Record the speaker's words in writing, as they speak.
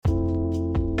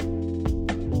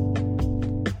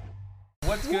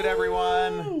What's good,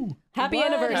 everyone? Happy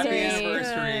anniversary. Happy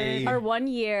anniversary. Our 1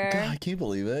 year. God, can you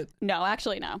believe it? No,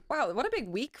 actually, no. Wow, what a big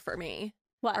week for me.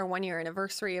 What? Our 1 year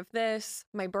anniversary of this,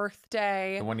 my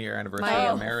birthday, The 1 year anniversary my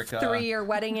of America. 3-year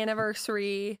wedding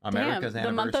anniversary, America's Damn,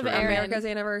 the month of anniversary. Aaron. America's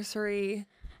anniversary.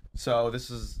 So this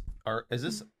is our. Is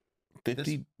this 50.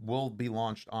 This will be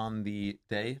launched on the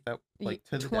day that to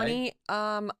the 20, day.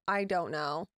 I don't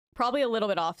know. Probably a little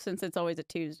bit off since it's always a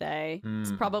Tuesday. It's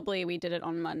Mm. probably we did it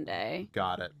on Monday,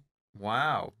 Got it.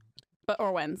 Wow.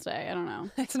 or Wednesday. I don't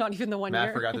know. It's not even the 1 year.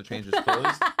 Matt forgot to change his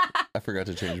clothes. I forgot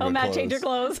to change my Oh, Matt, clothes. change your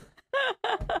clothes.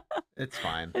 It's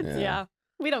fine. Yeah.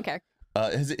 We don't care.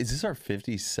 Is this our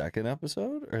 52nd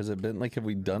episode, or has it been have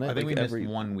we done it? I think like we every...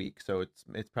 missed 1 week, so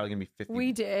it's probably gonna be 50.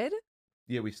 We did?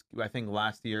 Yeah, I think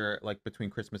last year, like between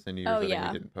Christmas and New Year's, Oh, I think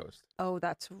yeah. we didn't post. Oh,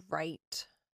 that's right.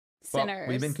 But Sinners.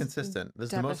 we've been consistent. This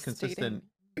is the most consistent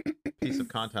piece of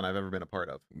content I've ever been a part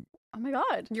of. Oh my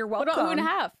God. You're What about welcome.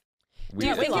 2.5? Do you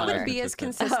have think it been would be as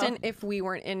consistent Oh. if we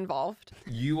weren't involved?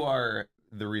 You are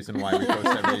the reason why we post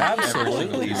every single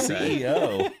Absolutely, Tuesday.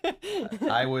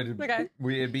 CEO. I would. Okay.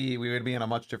 We would be in a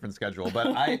much different schedule, but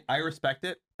I respect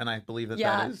it, and I believe that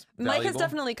Yeah. that is Mike has valuable.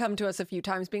 definitely come to us a few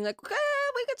times being like,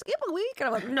 we could skip a week. And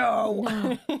I'm like,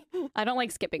 no. I don't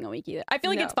like skipping a week either. I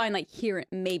feel like it's No. fine, like here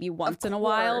maybe once in a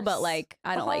while, but course. like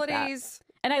I don't The like that. holidays.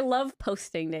 And I love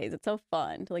posting days. It's so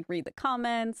fun to like read the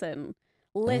comments and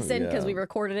listen because yeah. we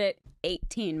recorded it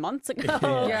 18 months ago.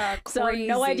 Yeah, So no idea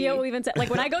crazy. what we even said. Like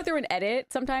when I go through and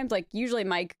edit, sometimes like usually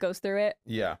Mike goes through it,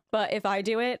 Yeah. but if I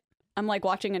do it, I'm like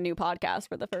watching a new podcast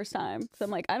for the first time. So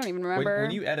I'm like, I don't even remember.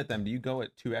 When you edit them, do you go at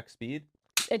 2x speed?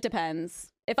 It depends.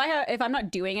 If I'm not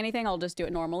doing anything, I'll just do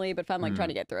it normally. But if I'm like trying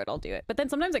to get through it, I'll do it. But then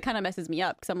sometimes it kind of messes me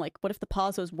up because I'm like, what if the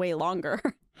pause was way longer?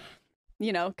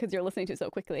 You know, because you're listening to it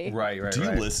so quickly. Right. Do you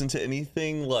listen to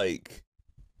anything like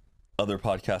other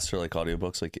podcasts or like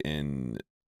audiobooks like in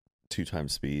 2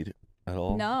 times speed at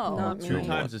all? No. Not me. 2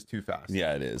 times is too fast.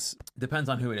 Yeah, it is. Depends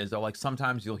on who it is, though. Like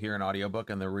sometimes you'll hear an audiobook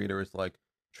and the reader is like,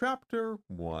 Chapter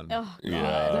 1. Oh, God.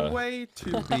 Yeah. The way to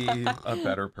be a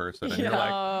better person. And you're like,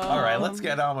 No. all right, let's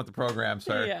get on with the program,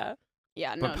 sir. Yeah.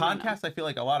 Yeah. No, But no, no. podcasts, I feel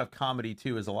like a lot of comedy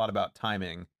too is a lot about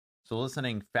timing. So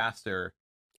listening faster,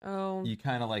 Oh. you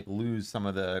kind of like lose some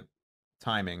of the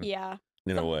timing. Yeah.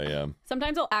 In a way, yeah.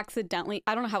 Sometimes I'll accidentally,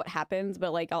 I don't know how it happens,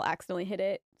 but like I'll accidentally hit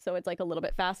it. So it's like a little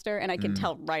bit faster and I can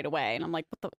tell right away. And I'm like,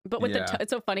 what the, but with Yeah. it's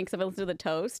so funny because if I listen to the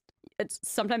toast, it's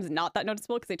sometimes not that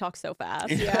noticeable because they talk so fast.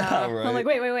 Yeah, right. I'm like,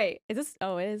 wait. Is this,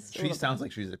 oh, it is? a She little- sounds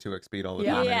like she's at 2x speed all the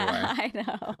Yeah. time Yeah, anyway. I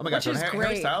know. Oh my gosh, Which is Harry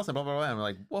great. Styles and blah, blah, blah. I'm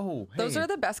like, whoa, hey. Those are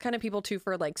the best kind of people too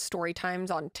for like story times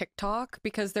on TikTok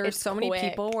because there's It's so many quick.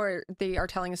 people where they are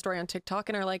telling a story on TikTok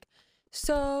and are like,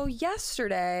 so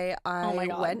yesterday Oh my I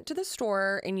God. went to the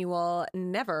store and you will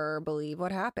never believe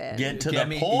what happened. Get to Get the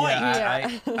me- point.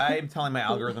 Yeah, I'm telling my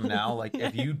algorithm now, like,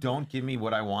 if you don't give me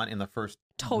what I want in the first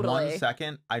Totally. 1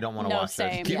 second, I don't want to No, watch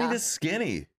same. this. Give Yeah. me the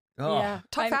skinny. Ugh. Yeah.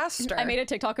 Talk faster. I made a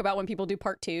TikTok about when people do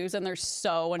part 2s and they're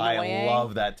so I annoying.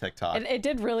 love that TikTok. It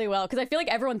did really well because I feel like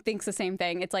everyone thinks the same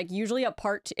thing. It's like usually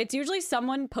it's usually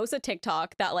someone posts a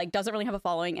TikTok that like doesn't really have a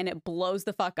following and it blows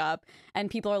the fuck up.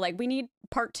 And people are like, we need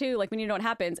part 2. Like we need to know what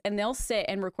happens. And they'll sit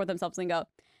and record themselves and go,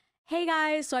 hey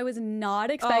guys, so I was not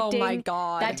expecting oh my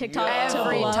God. that TikTok to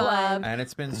Every blow time. up. And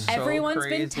it's been so Everyone's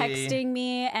crazy. been texting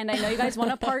me, and I know you guys want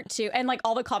a part 2. And like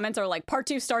all the comments are like, part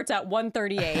 2 starts at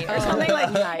 1:38 or Oh, something.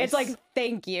 Like nice. it's like,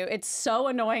 thank you. It's so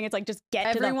annoying. It's like just get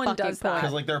Everyone to the fucking does that. point.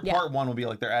 Because like their Yeah. part 1 will be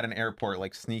like they're at an airport,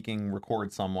 like sneaking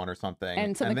record someone or something,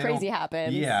 And something they crazy don't-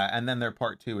 happens. Yeah, and then their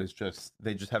part 2 is just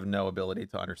they just have no ability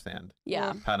to understand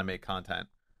Yeah, how to make content.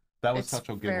 That was It's such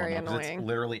a good very one. 'Cause annoying. It's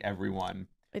literally everyone.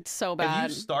 it's so If bad.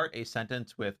 you start a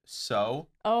sentence with "so,"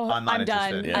 Oh, I'm not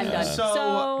done. interested. Yeah. I'm done.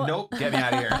 So, nope, get me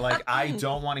out of here. Like I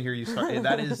don't want to hear you start.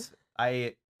 That is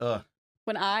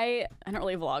When I don't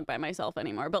really vlog by myself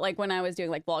anymore, but like when I was doing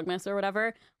like Vlogmas or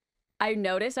whatever, I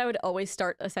noticed I would always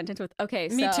start a sentence with "okay."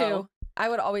 So, Me too. I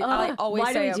would always, I always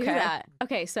why say do we okay. do that?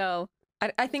 Okay, so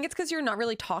I think it's because you're not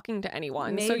really talking to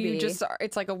anyone. So you Maybe. just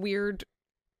it's like a weird,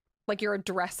 like you're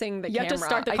addressing the You have camera. to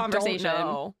start the I don't conversation.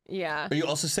 know. Yeah. Are you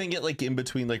also saying it like in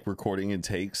between like recording and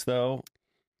takes though?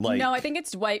 Like no, I think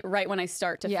it's right when I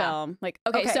start to Yeah. film. Like,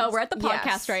 okay, Okay, so we're at the podcast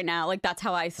yes. right now. Like that's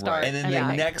how I start. Right. and then Yeah.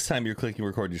 the next time you're clicking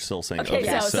record, you're still saying Okay,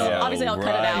 okay. so obviously I'll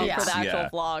cut it out right, for the actual yeah.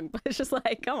 vlog, but it's just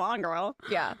like, come on, girl.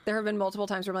 Yeah. There have been multiple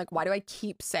times where I'm like, why do I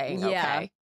keep saying Yeah.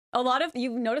 okay?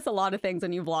 You've noticed a lot of things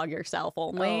when you vlog yourself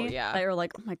only. Oh, yeah. That you're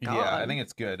like, oh my god. yeah. I think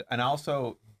it's good. And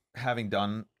also having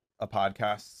done a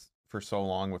podcast for so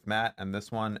long with Matt and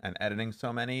this one and editing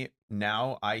so many,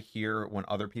 now I hear when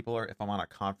other people are, if I'm on a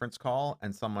conference call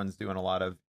and someone's doing a lot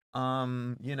of,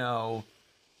 you know,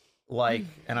 like,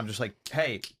 and I'm just like,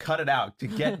 hey, cut it out to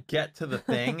get to the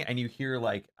thing. And you hear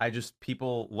like,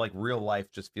 people like real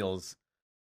life just feels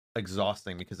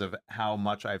exhausting because of how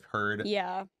much I've heard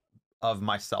Yeah. of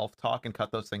myself talk and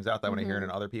cut those things out that when I hear it Mhm.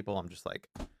 in other people, I'm just like,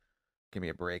 give me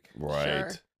a break. Right. Sure.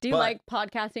 Do you But- like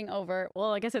podcasting over?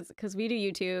 Well, I guess it's because we do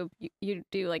YouTube. You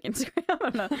do like Instagram. I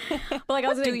don't know. But like I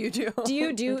was What do saying, you do? do you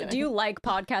I'm do kidding. you like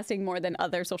podcasting more than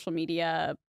other social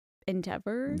media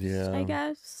endeavors? Yeah. I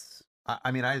guess.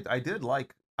 I mean,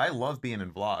 I love being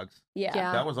in vlogs. Yeah.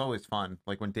 Yeah. That was always fun.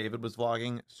 Like when David was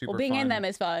vlogging, super Well, being fun. in them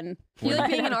is fun. You like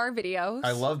being in our videos?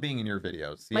 I love being in your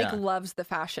videos. Yeah. Mike loves the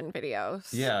fashion videos.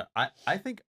 Yeah, I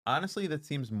think honestly that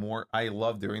seems more. I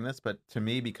love doing this, but to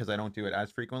me, because I don't do it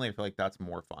as frequently, I feel like that's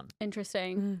more fun.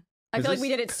 Interesting. Mm. I Is feel like this- we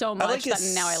did it so I much like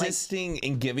that now I like. assisting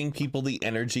and giving people the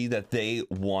energy that they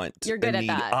want. You're good and at need.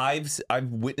 that.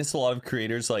 I've witnessed a lot of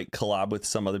creators like collab with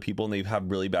some other people and they've had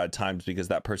really bad times because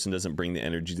that person doesn't bring the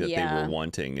energy that they Yeah. were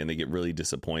wanting and they get really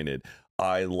disappointed.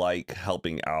 I like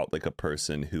helping out like a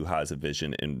person who has a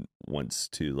vision and wants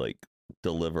to like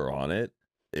deliver on it.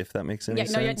 If that makes any Yeah,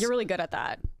 sense. no, you're really good at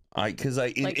that. Because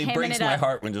Like, it hamming breaks it my up.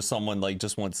 heart when just someone like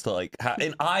just wants to like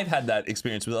and I've had that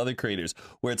experience with other creators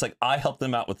where it's like I help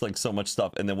them out with like so much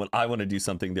stuff and then when I want to do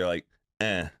something they're like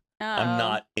I'm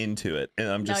not into it and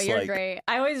I'm just no, you're like great.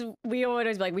 We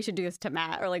always be like, we should do this to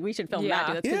Matt, or like we should film Matt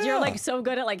do this because you're Yeah. like so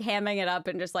good at like hamming it up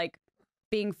and just like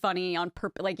being funny on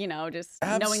purpose, like just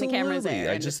knowing the camera's Absolutely. there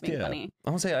I and just being funny. I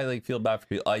won't say I like feel bad for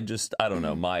people. I don't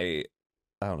know. I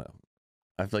don't know.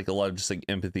 I have like a lot of just like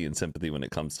empathy and sympathy when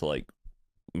it comes to like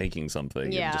making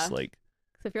something Yeah. and just like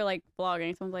So if you're like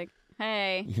vlogging, someone's like,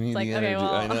 "Hey," You need it's like, the okay, energy.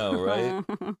 well, I know,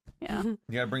 right? yeah, You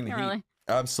gotta bring the not heat. really.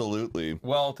 absolutely.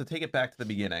 Well, to take it back to the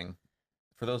beginning,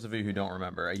 for those of you who don't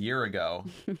remember, a year ago,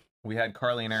 we had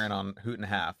Carly and Aaron on Hoot and a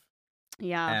Half,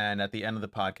 Yeah, and at the end of the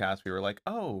podcast, we were like,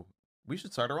 "Oh, we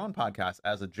should start our own podcast"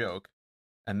 as a joke,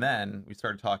 and then we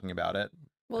started talking about it.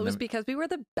 Well, it And was then- because we were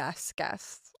the best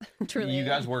guests. truly. You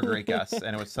guys were great guests,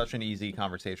 and it was such an easy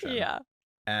conversation. Yeah.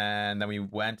 And then we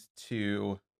went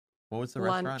to what was the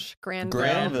restaurant? Lunch, Granville.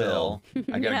 Granville.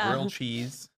 I got Yeah. grilled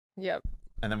cheese, Yep.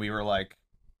 and then we were like,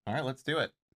 "All right, let's do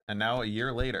it." And now a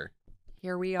year later,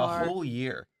 Here we a are. whole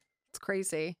year. It's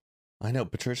crazy. I know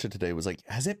Patricia today was like,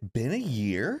 "Has it been a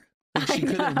year?" Like, I she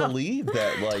couldn't know. believe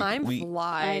that like Time we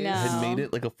flies. I know. had made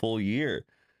it like a full year.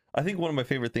 I think one of my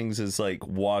favorite things is like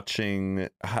watching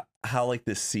how like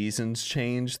the seasons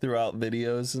change throughout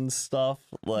videos and stuff.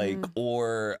 Like,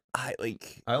 or I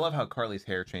like, I love how Carly's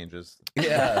hair changes.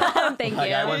 yeah. Thank Like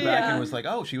you. I went back Yeah. and was like,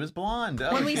 "Oh, she was blonde."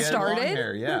 Oh, When we she had long started?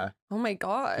 hair. Yeah, Oh my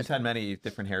god. she's had many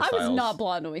different I hairstyles. was not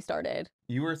blonde when we started.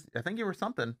 You were. I think you were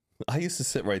something. I used to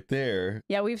sit right there.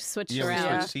 Yeah, we've switched You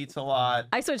around. switched seats a lot.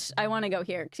 I switched. I want to go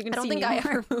here because you can I don't see think me I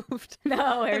more. ever moved.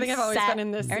 No, I think I've always been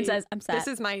in this Aaron seat. says, "I'm sad." This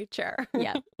is my chair.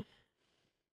 Yeah.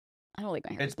 I don't like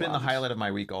my hair. It's been the highlight of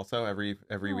my week. Also, every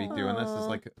week doing this is Aw.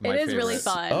 like my It is really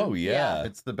favorite. fun. Oh yeah.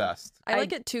 It's the best. I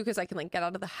like it too because I can like get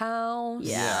out of the house.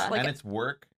 Yeah. Like and it's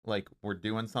work. Like we're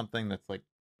doing something that's like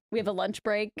We have a lunch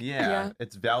break. yeah.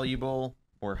 It's valuable.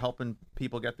 We're helping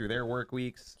people get through their work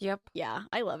weeks. Yep. Yeah,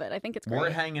 I love it. I think it's We're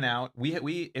great. hanging out.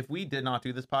 We if we did not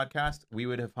do this podcast, we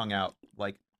would have hung out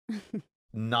like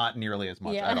not nearly as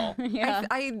much yeah. at all. yeah.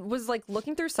 I was like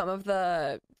looking through some of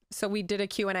the so we did a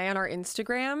Q&A on our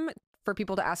Instagram for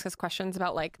people to ask us questions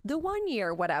about like the 1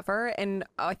 year whatever, and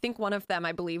I think one of them,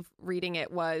 I believe reading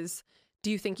it, was,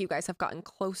 do you think you guys have gotten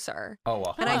closer? Oh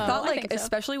well. And Oh, I thought I like think so.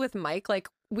 especially with Mike, like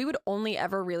we would only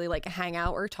ever really like hang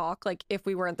out or talk like if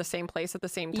we were at the same place at the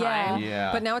same Yeah. time.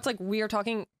 Yeah. But now it's like we are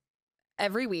talking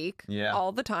every week, Yeah.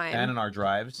 all the time. and in our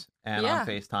drives and Yeah. on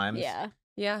FaceTimes. Yeah.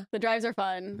 yeah. The drives are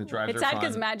fun. The drives it's are sad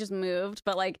because fun. Matt just moved,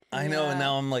 but like I know, and Yeah.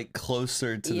 now I'm like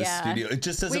closer to the Yeah. studio. It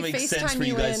just doesn't We make sense FaceTime for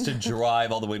you you guys in. to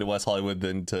drive all the way to West Hollywood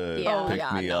than to Yeah. Oh, pick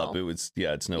yeah, me no. up. It was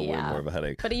it's no way Yeah. more of a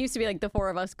headache. but it used to be like the four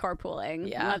of us carpooling.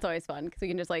 Yeah. And that's always fun because we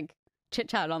can just like chit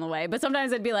chat on the way. But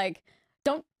sometimes it'd be like,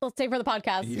 let's stay for the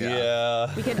podcast.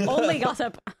 Yeah. We can only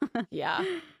gossip. Yeah.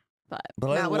 But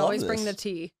But I Matt would love always bring the this.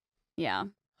 tea. yeah.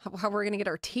 How we're going to get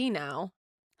our tea now?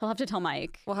 He'll have to tell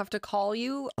Mike. We'll have to call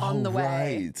you on Oh, the way.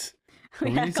 Right.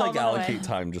 We Yeah, need to call like him on the way. allocate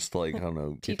time just to like, I don't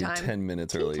know, Tea get you time. 10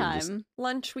 minutes Tea early. and just- time.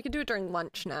 Lunch. We could do it during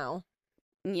lunch now.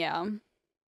 Yeah.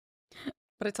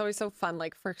 But it's always so fun,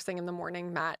 like first thing in the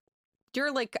morning, Matt.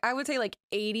 You're like, I would say like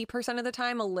 80% of the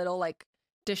time a little like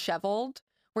disheveled.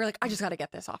 We're like, I just got to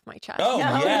get this off my chest. Oh,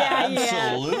 No, yeah,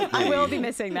 absolutely. I will be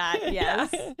missing that. Yes.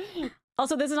 Yeah.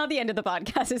 Also, this is not the end of the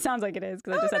podcast. It sounds like it is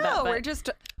because I Oh, just said that. no, But we're just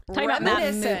Talking about Matt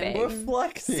reminiscing. moving.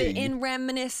 Reflecting. Sitting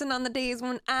reminiscing on the days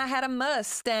when I had a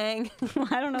Mustang.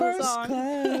 I don't know the First song.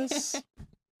 class.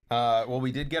 Well,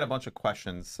 we did get a bunch of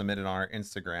questions submitted on our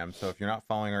Instagram. So if you're not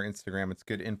following our Instagram, it's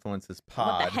Good Influences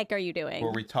Pod. What the heck are you doing?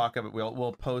 Where we talk about,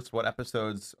 we'll post what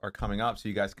episodes are coming up, so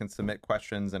you guys can submit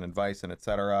questions and advice and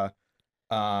etc.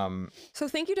 So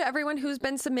thank you to everyone who's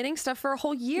been submitting stuff for a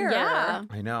whole year. Yeah.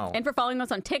 I know, And for following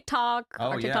us on TikTok. Oh,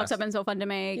 Our TikToks yes. have been so fun to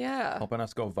make. Yeah. helping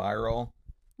us go viral.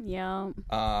 Yeah.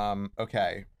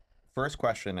 Okay. First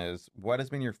question is, what has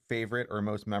been your favorite or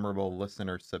most memorable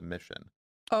listener submission?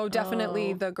 Oh,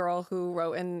 definitely Oh. the girl who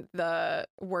wrote in the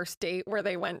worst date where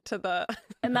they went to the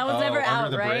And that was Oh, never under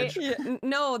out, the right? bridge?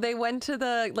 no, they went to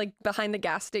the like behind the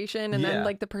gas station and Yeah. then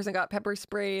like the person got pepper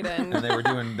sprayed And and they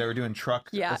were doing truck.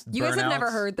 yeah. You guys have never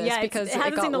burnouts. heard this Yeah, because it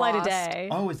hasn't got seen the light of lost. day.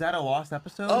 Oh, is that a lost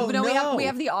episode? Oh, No, we no.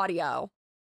 have the audio.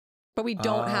 But we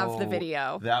don't have the Oh,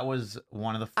 video. That was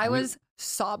one of the. I was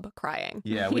sob crying.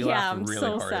 Yeah, we yeah, laughed I'm really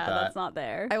so hard sad at that. that's not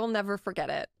there. I will never forget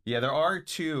it. Yeah, there are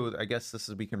two. I guess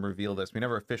we can reveal this. We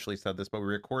never officially said this, but we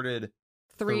recorded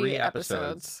Three episodes.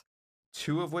 episodes.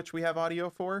 two of which we have audio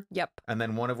for, Yep. and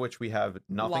then one of which we have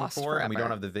nothing Lost for, and we don't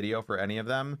forever. have the video for any of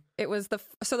them. It was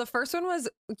so the first one was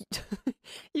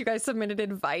you guys submitted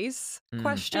advice Mm.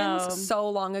 questions Oh. so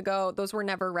long ago. Those were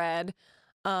never read.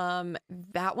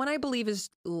 That one I believe is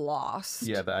lost.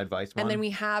 Yeah, the advice one. And then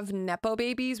we have Nepo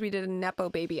Babies. We did a Nepo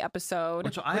Baby episode,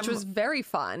 Which which was very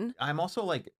fun. I'm also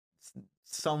like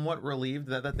somewhat relieved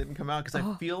that didn't come out, because I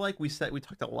Oh. feel like we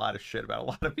talked a lot of shit about a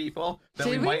lot of people that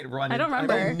Did we we? might run. I don't into.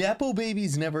 remember. Oh, Nepo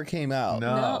Babies never came out.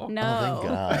 No. No. Oh,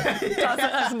 thank God. Dawson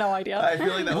has no idea. I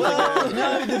feel like that was Well, like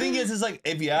no, the thing is like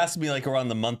if you asked me like around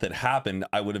the month it happened,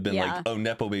 I would have been Yeah. like, "Oh,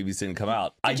 Nepo Babies didn't come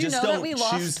out." I Did you just know don't that we choose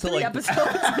lost to 3 like. episodes?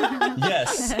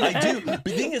 Yes, I do. But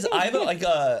the thing is, I have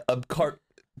a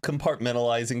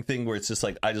compartmentalizing thing where it's just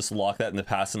like I just lock that in the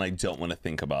past and I don't want to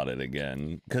think about it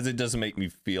again because it doesn't make me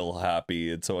feel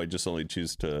happy, and so I just only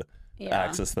choose to Yeah.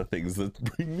 access the things that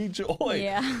bring me joy.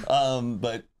 Yeah.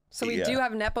 But So we yeah. do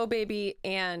have Nepo Baby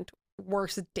and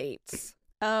Worst Dates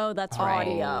Oh, that's Oh. right.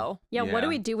 audio. Yeah, what Yeah. do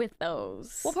we do with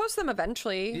those? We'll post them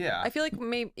eventually. Yeah. I feel like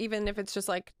maybe even if it's just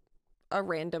like a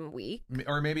random week.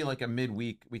 or maybe like a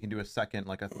midweek we can do a second,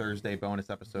 like a Thursday bonus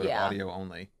episode Yeah. audio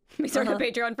only. we start Uh-huh. a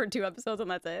Patreon for 2 episodes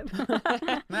and that's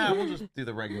it. Nah, we'll just do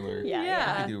the regular. Yeah,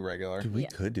 yeah. We can do regular. Dude, we Yeah.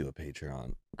 could do a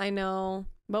Patreon. I know.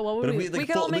 But what would But if we? we, we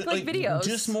could all make, like, videos.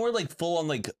 just more like full on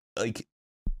like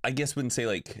I guess wouldn't say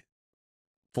like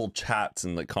full chats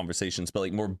and like conversations, but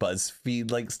like more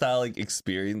BuzzFeed like style like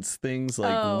experience things.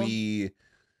 Like Oh. we,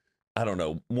 I don't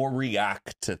know, more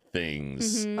react to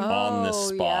things Mhm. on the Oh,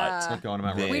 spot. yeah. Like going to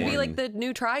Mount We'd We'd be Rushmore. like the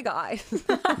new Try Guy.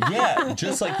 Yeah,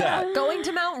 just like that. Going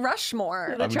to Mount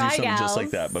Rushmore. The I would do Try something just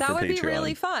like Gals. that, but That for would Patreon. be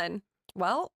really fun.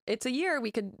 Well, it's a year.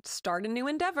 We could start a new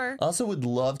endeavor. I also would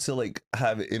love to like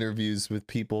have interviews with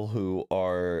people who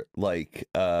are like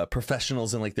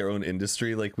professionals in like their own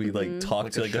industry. Like we like Mhm. talk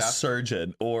Like to a like a chef?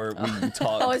 surgeon, or we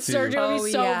talk Oh, a to surgeon would Oh,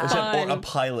 be so yeah. a chef fun. or a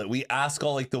pilot. We ask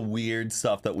all like the weird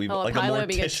stuff that we've Oh, a like a pilot would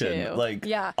be good, mortician. too. Like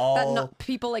Yeah, all that not,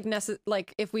 people like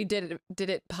like if we did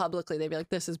it publicly, they'd be like,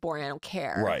 "This is boring. I don't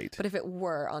care." Right. But if it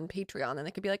were on Patreon, then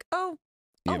they could be like, "Oh,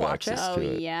 you I'll have watch it." access Oh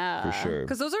to it, yeah. for sure.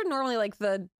 Because those are normally like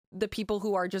the people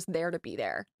who are just there to be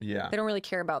there. Yeah, They don't really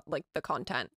care about like the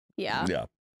content. Yeah. Yeah.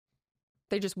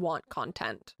 They just want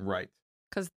content right.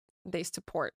 because they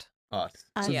support. Us.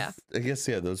 So Yeah. I guess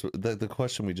yeah. Those were the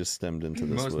question we just stemmed into.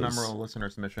 This Most was memorable listener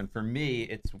submission for me.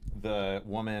 It's the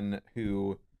woman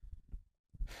who's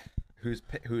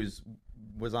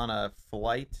was on a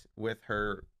flight with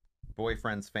her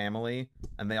boyfriend's family,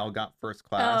 and they all got first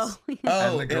class. Oh,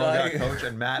 Oh, And the girl and got coach,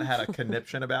 and Matt had a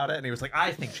conniption about it, and he was like,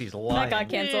 "I think she's lying." that got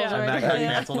canceled. Yeah. And right? that got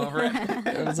Yeah. canceled over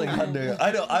it. It was like Hunter.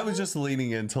 I know. I was just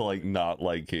leaning into like not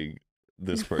liking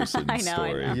this person's I know, I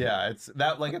story. know. Yeah, it's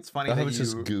that like it's funny I that was you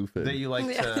just goofing. that you like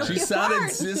Yeah. to. She It's sounded.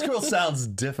 hard. This girl sounds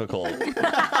difficult.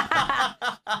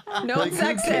 No Like, who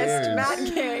sexist, cares?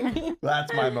 Matt King.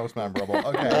 That's my most memorable.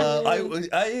 Okay.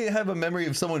 I have a memory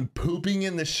of someone pooping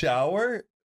in the shower.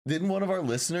 Didn't one of our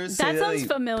listeners say That sounds they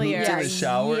familiar. pooped in the Yes.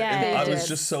 shower? And Yes. I They was did.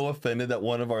 just so offended that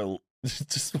one of our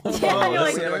just one of Yeah, our you're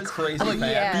like- we have a listeners. crazy I'm like,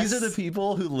 fan. Yeah. these are the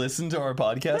people who listen to our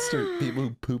podcast, or people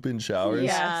who poop in showers.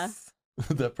 Yeah.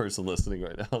 That person listening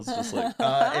right now is just like,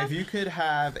 If you could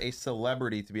have a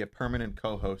celebrity to be a permanent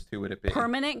co-host, who would it be?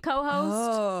 Permanent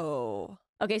co-host. Oh.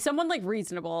 Okay, someone like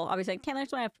reasonable. Obviously, like Taylor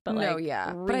Swift, but No, like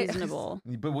yeah. But I- reasonable.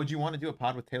 But would you want to do a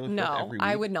pod with Taylor Swift No, every week?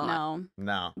 I would not. No,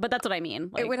 No. but that's what I mean.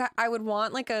 Like, It would. I would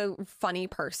want like a funny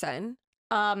person.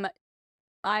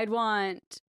 I'd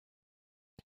want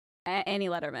Annie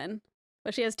Letterman,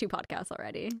 but she has 2 podcasts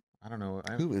already. I don't know.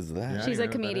 who is that? Yeah. She's even a know who that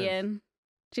is. comedian.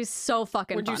 She's so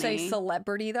fucking Would you say funny.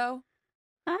 celebrity though?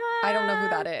 I don't know who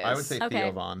that is. I would say Okay.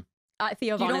 Theo Vaughn.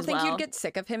 Theo You Vaughn don't as think well. you'd get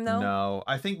sick of him though? No,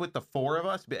 I think with the four of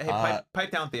us, hey,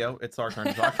 pipe down, Theo. It's our turn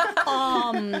to talk. Yeah,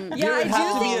 I would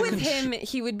have do to be think a with him,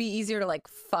 he would be easier to like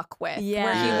fuck with. Where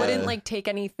Yeah. he wouldn't like take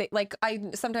anything. Like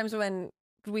sometimes when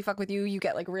we fuck with you, you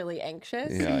get like really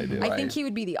anxious. Yeah, I do. I think Right. he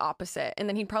would be the opposite, and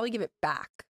then he'd probably give it back.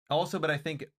 Also, but I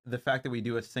think the fact that we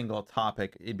do a single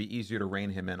topic, it'd be easier to rein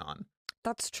him in on.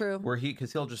 That's true. Where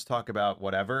because he'll just talk about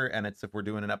whatever, and it's if we're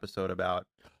doing an episode about,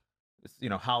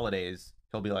 holidays,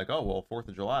 he'll be like, oh well, 4th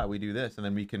of July we do this, and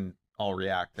then we can all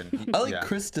react. And I like yeah.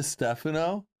 Chris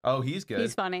DiStefano. Oh, he's good.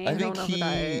 He's funny. I don't think know he. who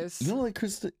that is. You don't like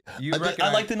Chris? You I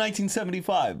recognize- like the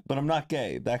 1975, but I'm not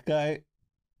gay. That guy.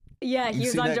 Yeah, You he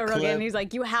was see on that Joe Rogan clip? and he's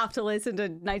like, you have to listen to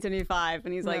 1975.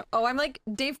 And he's like, oh, I'm like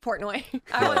Dave Portnoy.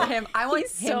 I want him. I want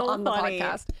He's him so on the funny.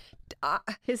 podcast.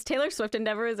 his Taylor Swift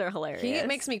endeavors are hilarious. He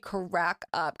makes me crack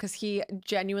up because he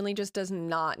genuinely just does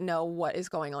not know what is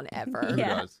going on ever. Who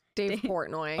Yeah. does? Dave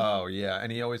Portnoy. Oh yeah,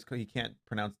 and he can't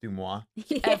pronounce Dumois.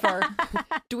 Ever.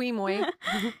 Dweemoy.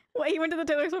 Well, he went to the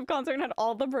Taylor Swift concert and had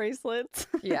all the bracelets.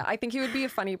 Yeah, I think he would be a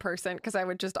funny person because I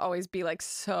would just always be like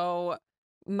so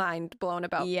mind blown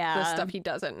about the Yeah. stuff he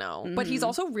doesn't know. But he's Mhm.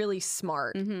 also really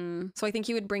smart. Mm-hmm. So I think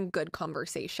he would bring good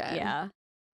conversation. Yeah.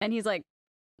 And he's like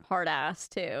hard ass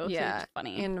too. So Yeah. he's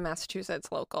funny. In Massachusetts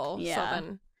local. Yeah. So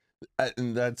then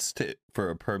And that's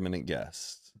for a permanent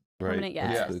guest, right? Permanent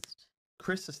That's guest. the-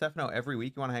 Chris Stefano every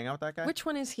week. You want to hang out with that guy? which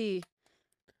one is he?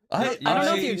 I don't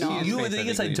know if you know. You, the Face, thing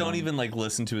is, think I you don't know. even like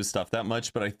listen to his stuff that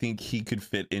much, but I think he could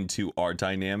fit into our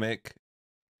dynamic.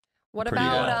 What Pretty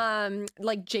about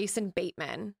like Jason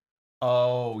Bateman?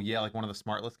 Oh yeah, like one of the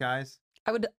smartless guys.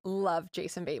 I would love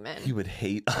Jason Bateman. He would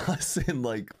hate us and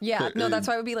like. Yeah, no, that's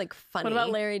why it would be like funny. What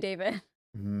about Larry David?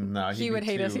 No, He he'd be would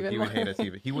hate us too- even He would more. hate us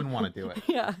even. He wouldn't want to do it.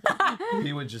 Yeah.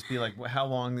 He would just be like, "How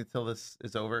long until this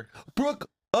is over?" Brooke.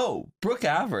 Oh, Brooke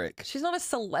Averick. She's not a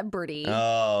celebrity.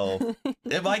 Oh,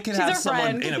 if I could She's have our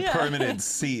someone friend. in a Yeah. permanent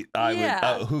seat, I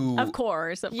Yeah. would. Who? Of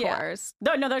course. Yeah.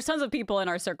 No, there's tons of people in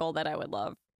our circle that I would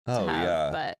love to Oh have. yeah.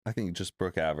 But I think just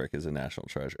Brooke Averick is a national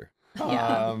treasure.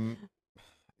 Yeah.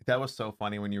 That was so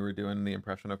funny when you were doing the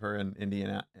impression of her in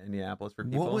Indianapolis for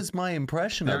people. What was my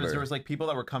impression there of was, her? there was like people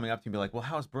that were coming up to me and be like, well,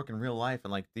 how's Brooke in real life?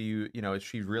 And like, do you is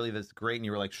she really this great? And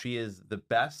you were like, she is the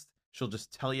best. She'll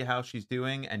just tell you how she's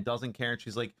doing and doesn't care. And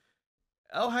she's like,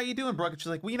 oh, how you doing, Brooke? And she's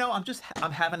like, well,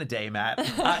 I'm having a day, Matt.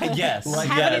 Yes. Like,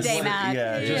 Having a yes. day, Matt.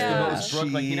 Yeah. Just Yeah. the most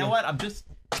Brooke, like, you know what?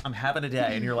 I'm having a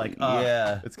day. And you're like,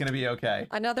 Yeah. it's gonna be okay.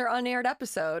 Another unaired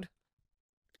episode.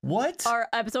 What? our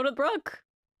episode with Brooke.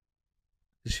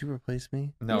 Did she replace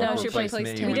me? No, she replaced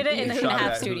replaced me. him. We did it in We the Hoot and a shot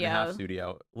Half at Hoot and a Half studio.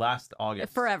 studio last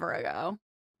August. Forever ago.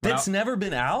 When That's never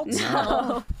been out?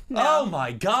 No. Oh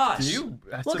my gosh. Do you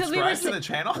Well, 'cause subscribe we were to the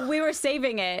channel? We were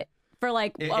saving it for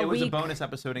like It, a it was week a bonus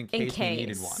episode in case, we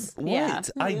needed one. case. Yeah. What?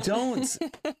 I don't.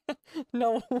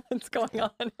 No, what's going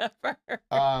on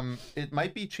ever? It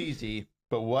might be cheesy,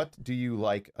 but what do you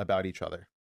like about each other?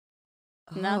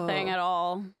 Nothing at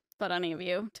all but any of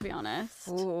you, to be honest.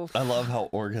 Oof. I love how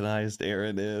organized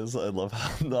Erin is. I love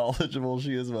how knowledgeable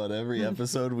she is about every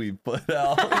episode we put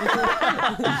out.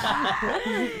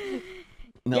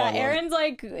 No, I Yeah, love it. Erin's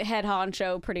like head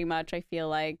honcho pretty much, I feel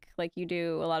like. Like you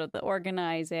do a lot of the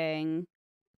organizing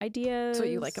ideas. That's what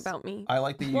you like about me. I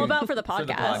like that you. Well, about for the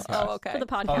podcast. Oh, okay. For the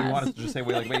podcast. Oh, you wanted to just say,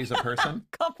 wait, like, wait, as a person?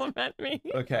 Compliment me.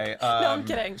 Okay. I'm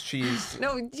kidding. She's.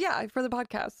 No, yeah, for the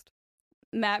podcast.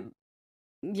 Matt,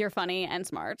 you're funny and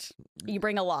smart. You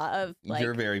bring a lot of like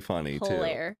You're very funny too.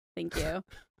 flair. Thank you.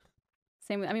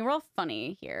 Same. I mean, we're all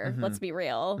funny here. Mhm. Let's be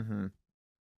real. Mhm.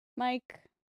 Mike,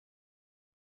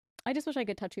 I just wish I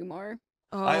could touch you more.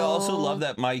 I also Oh. love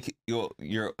that, Mike.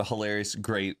 You're a hilarious,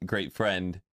 great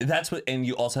friend. That's what, and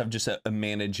you also have just a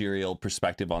managerial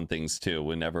perspective on things too.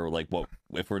 Whenever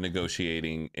if we're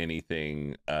negotiating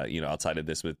anything, outside of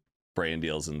this with brand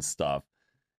deals and stuff,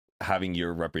 having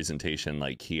your representation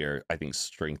like here, I think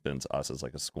strengthens us as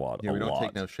like a squad. Yeah, we don't lot.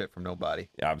 take no shit from nobody.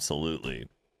 Absolutely.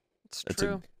 It's It's a-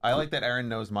 true. I like that Erin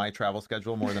knows my travel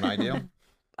schedule more than I do.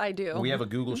 I do. We have a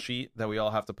Google sheet that we all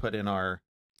have to put in our.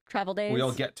 Travel days. We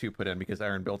all get to put in because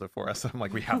Erin built it for us. I'm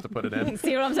like, we have to put it in.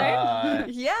 See what I'm saying?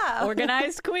 yeah.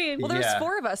 Organized queen. Well, there's Yeah.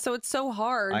 4 of us, so it's so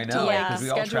hard I to know, like 'cause we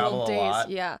all schedule travel a days. lot.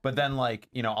 Yeah. But then,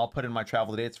 I'll put in my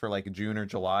travel dates for like June or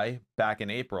July back in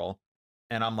April,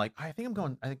 and I'm like, I think I'm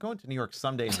going to New York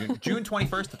someday in June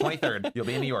 21st to 23rd. You'll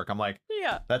be in New York. I'm like,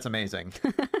 Yeah. that's amazing.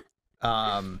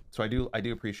 So I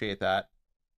do appreciate that.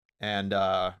 And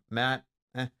Matt,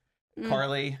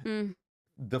 Carly, Mm,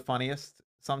 the funniest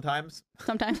sometimes.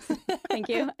 sometimes. Thank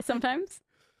you. Sometimes.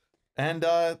 And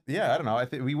yeah, I don't know. I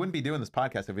think we wouldn't be doing this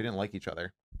podcast if we didn't like each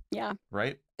other, Yeah.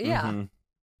 right? Yeah. Mhm.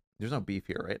 There's no beef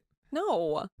here, right?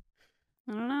 No.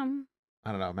 I don't know.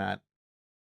 I don't know, Matt.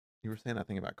 You were saying that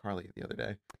thing about Carly the other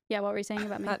day. Yeah, what were you saying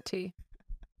about me? That tea.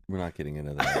 We're not getting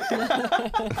into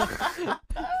that.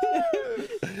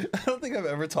 I don't think I've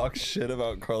ever talked shit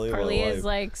about Carly in my Carly life. is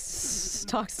like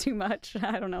talks too much.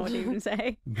 I don't know what to even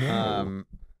say.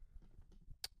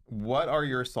 What are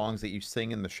your songs that you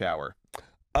sing in the shower?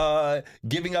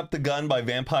 Giving Up the Gun by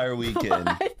Vampire Weekend.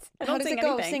 What? I How don't does sing it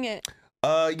go? anything. Sing it.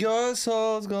 Your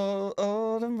souls go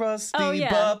old and rusty, Oh,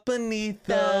 yeah. but beneath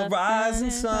the The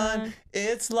rising sun. sun,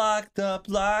 it's locked up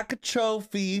like a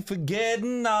trophy,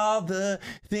 forgetting all the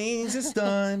things it's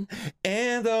done.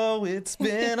 And though it's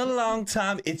been a long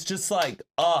time, it's just like,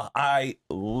 oh, I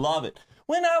love it.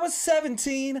 When I was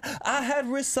 17, I had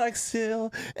wrists like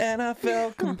steel, and I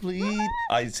felt complete.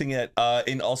 I sing it,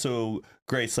 and also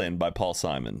Graceland by Paul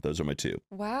Simon. Those are my two.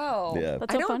 Wow. Yeah.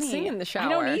 That's I so don't funny. sing in the shower. I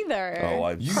don't either. Oh,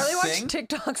 You Carly sing? watched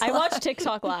TikToks. I watch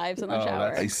TikTok lives in the Oh,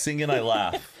 shower. I sing and I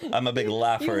laugh. I'm a big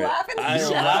laugher. You laugh in the I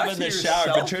shower? laugh in the To shower.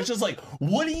 yourself? Patricia's like,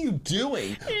 "What are you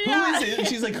doing? Who is it?"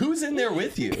 She's like, "Who's in there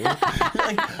with you?"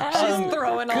 Like, She's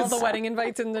throwing all the 'cause- wedding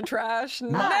invites in the trash.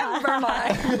 Never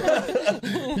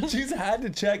mind. She's had to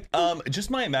check. Just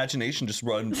my imagination just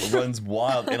runs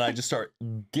wild, and I just start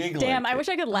giggling. Damn, I wish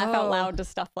I could laugh out Oh. loud to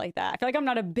stuff like that. I feel like I'm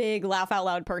not a big laugh out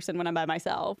loud person when I'm by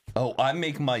myself. Oh, I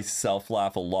make myself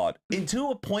laugh a lot, and to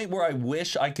a point where I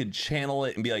wish I could channel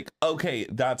it and be like, okay,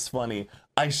 that's funny.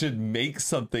 I should make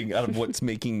something out of what's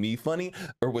making me funny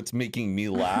or what's making me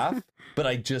laugh. But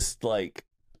I just like,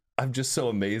 I'm just so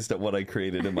amazed at what I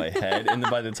created in my head. And then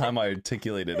by the time I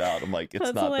articulate it out, I'm like, it's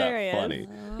That's not hilarious. that funny.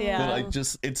 Yeah. But I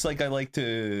just, it's like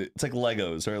it's like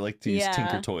Legos, or I like to use Yeah.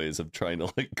 Tinker Toys of trying to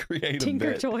like create Tinker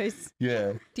a bit. Toys.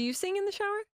 Yeah. Do you sing in the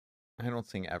shower? I don't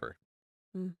sing ever.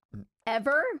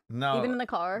 Ever? No. Even in the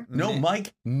car? No, Me-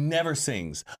 Mike never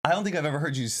sings. I don't think I've ever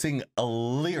heard you sing a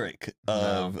lyric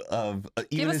of even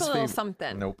Give us his a little favorite.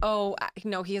 something. Nope. Oh,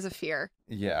 no, he has a fear.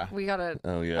 Yeah. We gotta.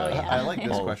 Oh yeah. Oh, yeah. I like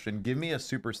this Oh. question. Give me a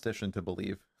superstition to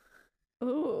believe.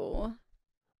 Ooh.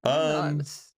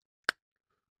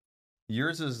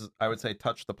 Yours is, I would say,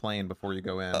 touch the plane before you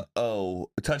go in.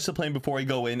 Touch the plane before I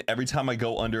go in. Every time I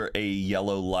go under a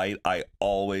yellow light, I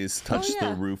always touch yeah.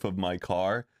 the roof of my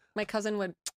car. My cousin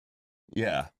would.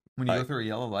 Yeah. When you I- go through a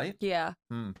yellow light? Yeah.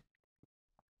 Hmm.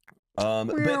 But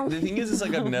the thing is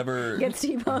like I've never. Gets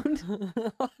T-boned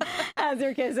as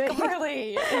you're kissing.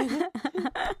 Carly.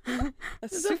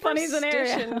 This is a funny scenario.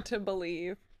 Superstition to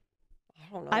believe.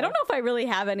 I don't know if I really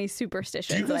have any Do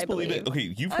superstitions you that guys I believe believe. it?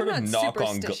 Okay, you've I'm heard of not knock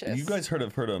on. superstitious. You guys heard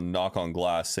of knock on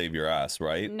glass, save your ass,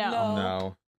 right? No.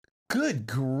 No. Good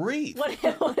grief! What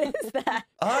is that?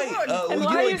 You And know,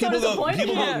 why are you like so disappointed?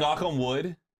 people go Yeah. knock on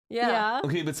wood. Yeah.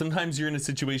 Okay, but sometimes you're in a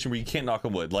situation where you can't knock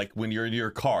on wood. Like when you're in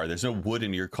your car, there's no wood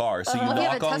in your car, so you Well, if you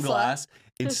have knock a on Tesla, glass.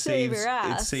 It to save saves your it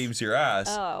ass. saves your ass.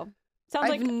 Oh. Sounds I've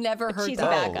like never a heard cheesy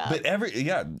that. backup.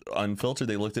 but unfiltered,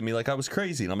 they looked at me like I was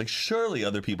crazy, and I'm like, surely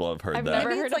other people have heard I've that. never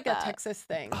Maybe heard it's of like that. a Texas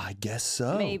thing. I guess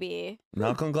so. maybe.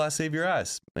 Knock on glass, save your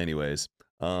ass. Anyways,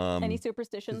 Any Is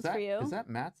superstitions that, for you? is that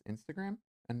Matt's Instagram?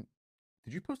 And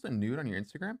did you post a nude on your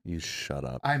Instagram? you shut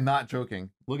up. I'm not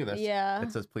joking. Look at this. Yeah.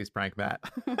 It says, please prank Matt.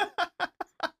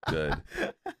 Good.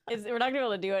 We're not gonna be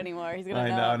able to do it anymore. He's gonna I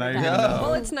know. know, now every you're time. gonna know.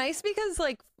 Well, it's nice because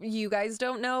like you guys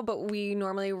don't know, but we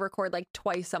normally record like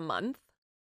twice a month.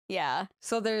 Yeah.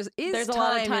 So there's There's a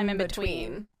lot of time in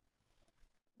between.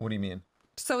 What do you mean?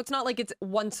 So it's not like it's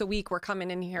once a week we're coming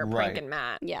in here Right. pranking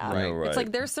Matt. Yeah. Right. No, right. It's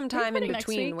like there's some time in recording next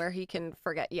between week? where he can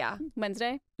forget. Yeah.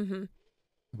 Wednesday. hmm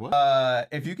What?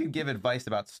 If you could give advice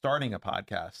about starting a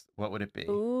podcast, what would it be?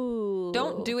 Ooh.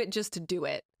 Don't do it just to do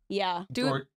it. Yeah.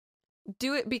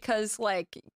 Do it because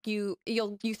like you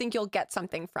think you'll get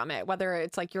something from it, whether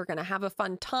it's like you're gonna have a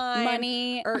fun time,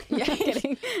 Money. or yeah,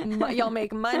 Kidding. you'll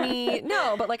make money.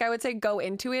 No, but like I would say go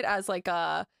into it as like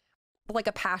a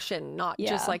passion, not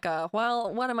just Yeah. like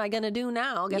well, what am I gonna do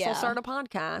now? Guess Yeah. I'll start a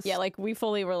podcast. Yeah, like we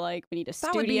fully were like, we need a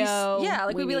that would be studio. yeah,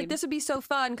 like we we'd be like need- this would be so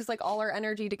fun because like all our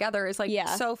energy together is like Yeah.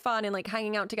 so fun, and like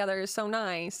hanging out together is so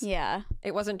nice. Yeah.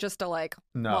 It wasn't just a like,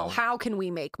 No. well, how can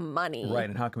we make money? Right.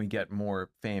 And how can we get more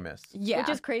famous? Yeah. Which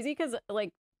is crazy because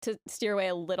like to steer away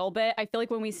a little bit, I feel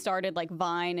like when we started like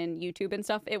Vine and YouTube and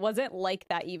stuff, it wasn't like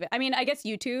that even. I mean, I guess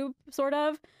YouTube sort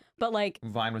of, but like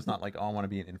Vine was not like, oh, I want to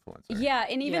be an influencer. yeah,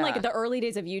 and even Yeah. like the early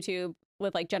days of YouTube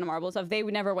with like Jenna Marbles stuff, they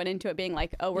never went into it being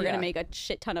like, oh, we're Yeah. gonna make a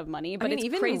shit ton of money. But I mean, it's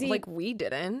even crazy. like we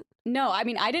didn't. no, I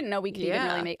mean, I didn't know we could even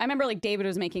Yeah. really make. I remember like David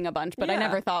was making a bunch, but I Yeah.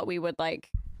 never thought we would like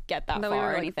get that That far we were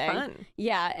or like, anything. fun.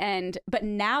 Yeah, but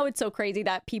now it's so crazy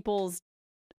that people's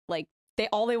like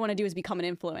all they want to do is become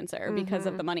an influencer because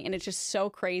of the money. And it's just so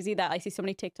crazy that I see so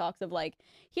many TikToks of like,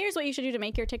 here's what you should do to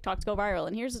make your TikToks go viral,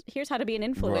 and here's how to be an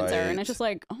influencer. And it's just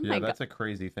like, oh my god, that's a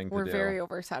crazy thing to We're do. very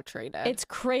oversaturated. it's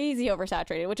crazy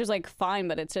oversaturated, which is like fine,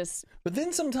 but it's just But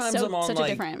then sometimes So- I'm on such a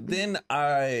like, different- then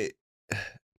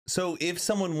so if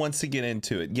someone wants to get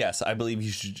into it, yes, I believe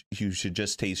you should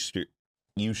just chase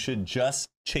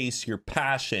your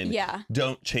passion. yeah,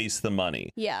 Don't chase the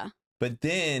money. yeah, But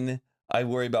then I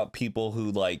worry about people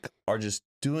who like are just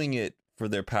doing it for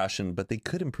their passion, but they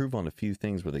could improve on a few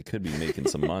things where they could be making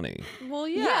some money. well,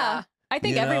 yeah. yeah. I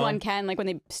think You everyone know? can, like when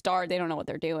they start, they don't know what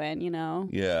they're doing, you know.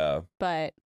 Yeah.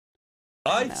 But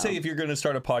I I'd don't say know. if you're going to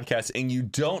start a podcast and you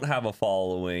don't have a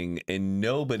following and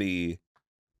nobody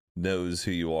knows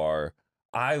who you are,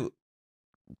 I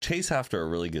chase after a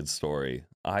really good story,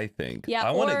 I think. Yeah,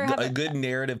 I want or have a a- good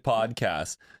narrative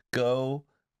podcast. Go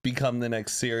become the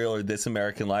next Serial or This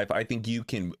American Life. I think you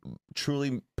can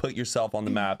truly put yourself on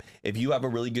the map. If you have a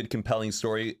really good, compelling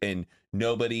story and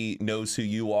nobody knows who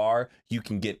you are, you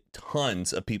can get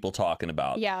tons of people talking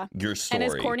about yeah, your story.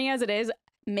 and as corny as it is,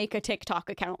 make a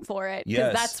TikTok account for it, because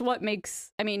Yes. that's what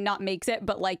makes. I mean, not makes it,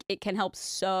 but like it can help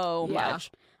so Yeah. much.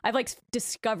 I've like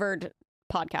discovered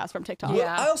podcasts from TikTok. What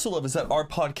Yeah. I also love is that our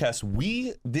podcast,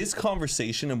 this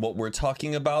conversation and what we're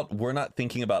talking about, we're not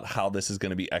thinking about how this is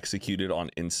going to be executed on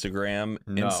Instagram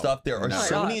No. and stuff. There are No.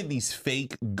 so Not. many of these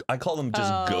fake, I call them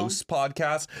just Oh. ghost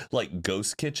podcasts, like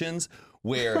ghost kitchens,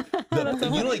 where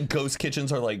like ghost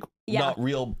kitchens are like Yeah. not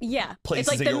real Yeah, places it's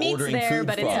like that the you're meat's ordering there, food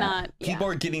but from. it's not. People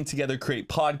are getting together, create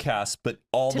podcasts, but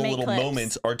all To the make little clips.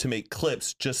 moments are to make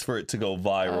clips just for it to go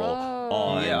viral Oh.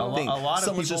 on Yeah, a thing. lot of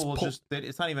Someone's people will pull- just,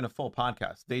 it's not even a full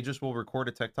podcast. They just will record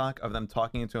a TikTok of them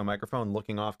talking into a microphone,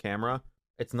 looking off camera.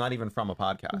 It's not even from a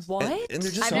podcast. What? and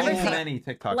they're just I've So never saying- seen- many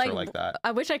TikToks like, are like that.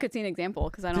 I wish I could see an example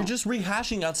because I They're don't. just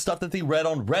rehashing out stuff that they read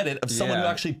on Reddit of someone who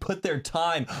Yeah. actually put their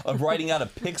time of writing out a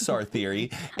Pixar theory,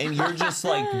 and you're just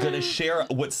like gonna share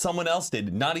what someone else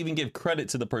did, not even give credit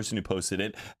to the person who posted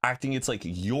it, acting it's like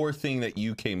your thing that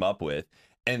you came up with,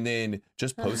 and then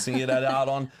just posting it out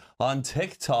on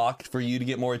TikTok for you to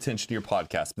get more attention to your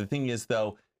podcast. But the thing is,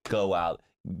 though, go out.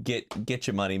 Get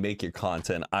your money, make your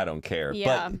content. I don't care.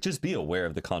 Yeah. But just be aware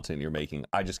of the content you're making.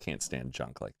 I just can't stand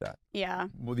junk like that. Yeah,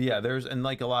 Well, yeah, there's and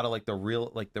like a lot of like the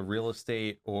real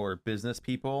estate or business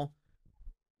people.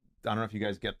 I don't know if you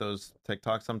guys get those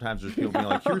TikToks. Sometimes there's people being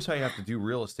like, "Here's how you have to do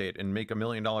real estate and make $1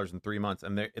 million in 3 months,"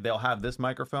 and they'll have this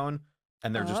microphone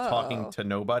and they're just talking Oh. to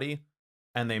nobody,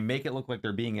 and they make it look like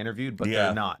they're being interviewed, but Yeah.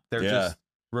 they're not. They're Yeah. just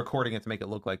recording it to make it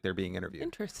look like they're being interviewed.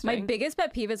 Interesting. my biggest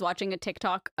pet peeve is watching a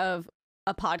TikTok of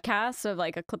a podcast, of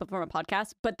like a clip from a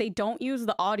podcast, but they don't use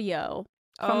the audio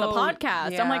from the Oh, podcast.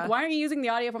 I'm yeah. like, why aren't you using the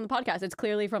audio from the podcast? It's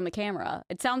clearly from the camera.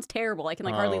 It sounds terrible. I can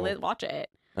like hardly Oh. watch it.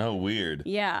 Oh, weird.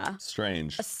 Yeah.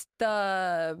 Strange.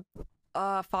 The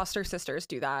Foster sisters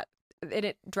do that, and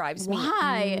it drives me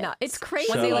Why? nuts. It's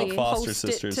crazy. When they Shout out like Foster post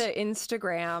sisters. it to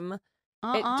Instagram.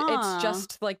 Uh-uh. It's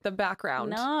just like the background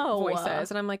No. voices,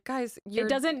 and I'm like, guys, you're It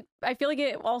doesn't. I feel like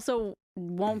it also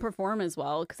won't perform as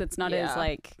well because it's not as Yeah.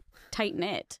 like tight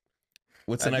knit.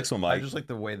 What's the I next ju- one, I Mike? just like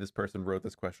the way this person wrote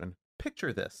this question.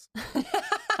 Picture this.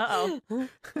 Uh-oh.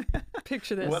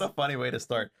 Picture this. What a funny way to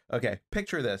start. Okay,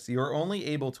 picture this. You're only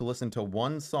able to listen to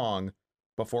one song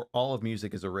before all of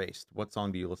music is erased. What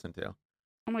song do you listen to?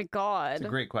 Oh my It's god. a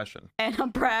great question. And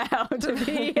I'm proud to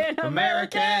be an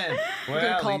American. American. Good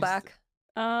Well, callback.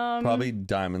 Probably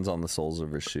Diamonds on the Soles of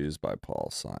Her Shoes by Paul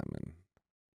Simon.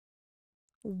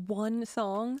 One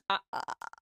song. I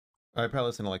probably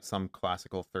listen to like some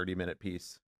classical 30-minute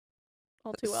piece.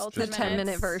 All too well. The 10 10-minute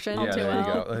minutes. version. All Yeah, too there you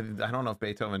well. go. I don't know if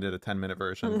Beethoven did a 10-minute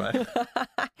version, but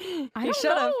I You don't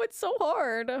should have. know. It's so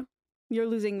hard. You're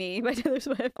Losing Me by Taylor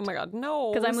Swift. Oh my god,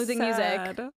 no. 'Cause I'm losing music.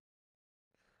 sad.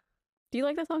 Do you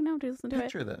like that song now? Do you listen to it?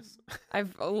 picture this.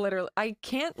 I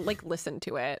can't like listen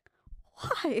to it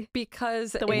Why?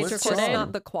 because The way it's just recorded?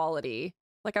 not the quality.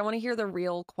 Like I want to hear the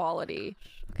real quality.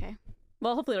 Okay.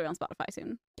 Well, hopefully it'll be on Spotify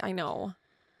soon. I know,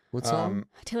 What song?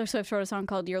 Taylor Swift wrote a song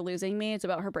called "You're Losing Me." It's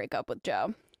about her breakup with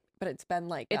Joe. but it's been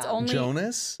like It's only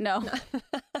Jonas? no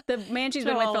the man she's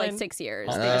been with for like Alwyn. 6 years.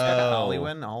 They Oh. just got a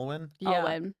Alwyn. yeah.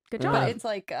 Alwyn. Good Yeah. job. But it's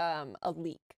like a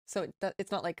leak, so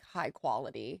it's not like high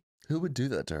quality. Who would do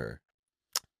that to her?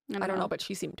 I don't know, but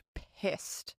she seemed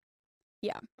pissed.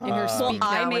 Yeah. In her Um, Well, speak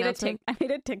I now made announcement. I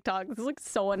made a TikTok. This is like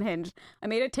so unhinged. I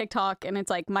made a TikTok and it's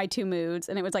like my two moods,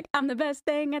 and it was like I'm the best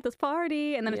thing at this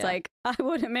party, and then it's Yeah. like I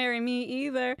wouldn't marry me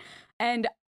either, and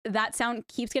that sound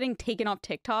keeps getting taken off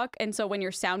TikTok. And so when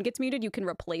your sound gets muted, you can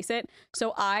replace it.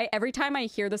 So every time I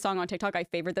hear the song on TikTok, I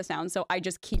favorite the sound. So I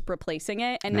just keep replacing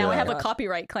it. And now I have a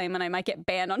copyright claim and I might get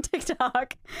banned on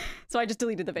TikTok. So I just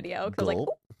deleted the video because I was like,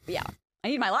 oh, yeah, I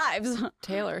need my lives.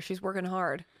 Taylor, she's working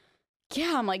hard.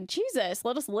 Yeah, I'm like, Jesus,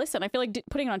 let us listen. I feel like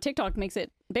putting it on TikTok makes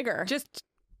it bigger. Just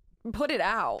put it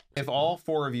out. If all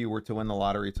 4 of you were to win the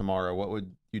lottery tomorrow, what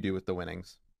would you do with the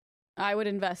winnings? I would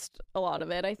invest a lot of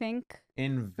it, I think.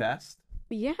 Invest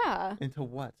Yeah. into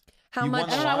what? How You much?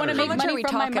 won the I want to lottery. make How much are money we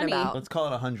from my talking money. about? Let's call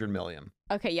it 100 million.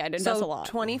 Okay, yeah, I'd invest So a lot.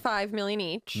 25 million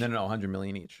each. No, 100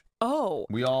 million each. Oh,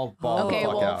 We all ball Okay, the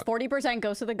fuck well, out. 40%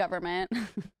 goes to the government.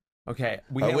 Okay,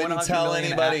 we I hit wouldn't 100 tell million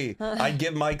anybody. I'd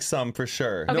give Mike some for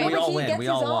sure. Okay. No, we but all he win. gets We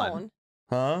his all won. own.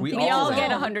 Huh? We We all win. get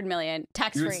 100 million.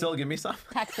 Tax You free. would still give me some?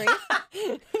 Tax free.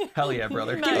 Hell yeah,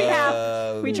 brother. Give me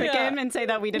half. We trick him and say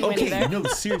that we didn't win Okay, either. no,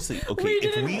 seriously. Okay, We if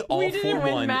didn't- we all we four didn't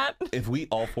win, won, Matt. if we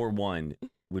all 4 won,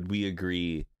 would we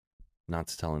agree not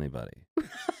to tell anybody?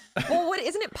 Well, what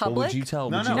isn't it Well, public? would you tell?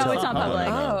 No, would no, you it's tell, not public.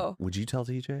 Oh. Would you tell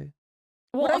TJ?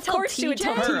 Well, Would I of tell course you would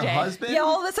tell TJ? Her TJ. husband? Yeah,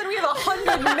 all of a sudden we have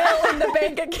 100 mil in the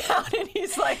bank account, and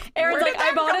he's like, Aaron's "Where like, did I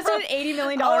that bought come us from?" an $80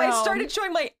 million Oh, I home. started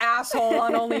showing my asshole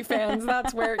on OnlyFans.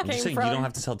 That's where it I'm just came saying from. you don't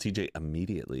have to tell TJ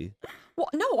immediately. Well,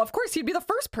 no, of course he'd be the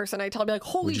first person I tell. I'd be like,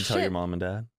 "Holy Would you shit!" tell your mom and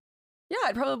dad? Yeah,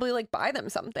 I'd probably like buy them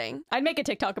something. I'd make a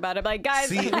TikTok about it. Like, guys,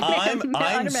 See, I made I'm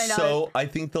 $100 million. so. I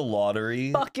think the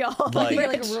lottery. Fuck y'all. Like-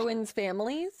 Where it like ruins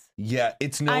families. Yeah,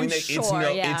 it's knowing I'm that sure,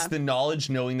 yeah. it's the knowledge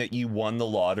knowing that you won the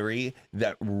lottery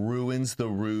that ruins the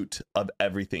root of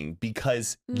everything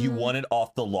because you won it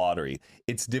off the lottery.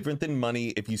 It's different than money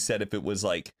if you said if it was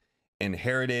like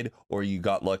inherited or you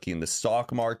got lucky in the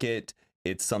stock market.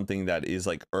 It's something that is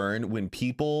like earned. When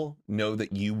people know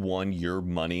that you won your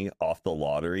money off the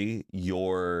lottery,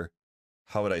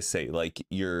 how would I say, like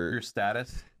Your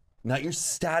status? not your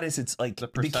status, it's like The the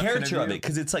perception character of of you? it,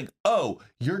 because it's like, oh,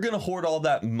 you're gonna hoard all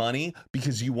that money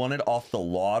because you won it off the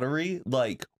lottery.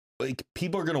 Like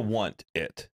people are gonna want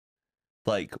it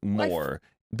like more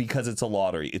because it's a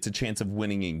lottery. It's a chance of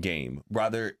winning in game.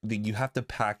 Rather, you have to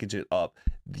package it up.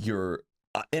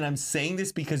 And I'm saying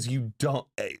this because you don't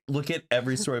look at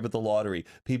every story about the lottery.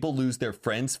 People lose their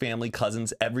friends, family,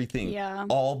 cousins, everything, Yeah.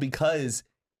 all because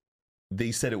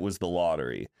they said it was the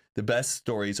lottery. The best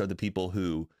stories are the people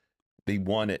who they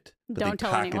won it, but Don't they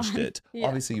tell packaged anyone. it. Yeah.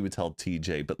 Obviously, you would tell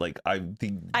TJ, but like I'd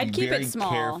be keep it very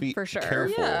small, for sure.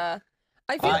 Careful. Yeah,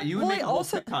 I feel. You would well, make I a whole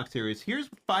also. TikTok series. Here's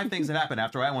 5 things that happened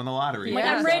after I won the lottery. Like,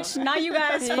 Yeah. I'm rich, not you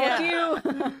guys. Fuck Yeah.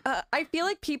 you. I feel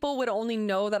like people would only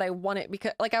know that I won it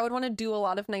because, like, I would want to do a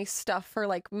lot of nice stuff for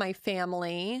like my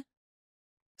family.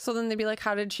 So then they'd be like,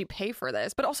 "How did she pay for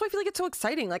this?" But also, I feel like it's so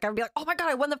exciting. Like, I would be like, "Oh my god,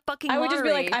 I won the fucking!" I would just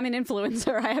be like, lottery." I'm an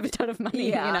influencer. I have a ton of money,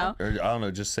 Yeah. you know? Or I don't know,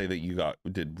 just say that you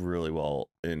did really well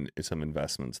in some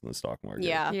investments in the stock market.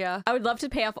 Yeah. Yeah. I would love to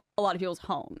pay off a lot of people's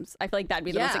homes. I feel like that'd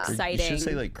be the most Yeah. Or exciting. You should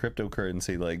say like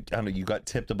cryptocurrency. Like I don't know, you got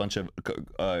tipped a bunch of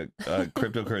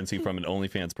cryptocurrency from an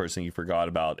OnlyFans person you forgot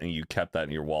about, and you kept that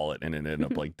in your wallet, and it ended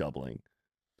up like doubling.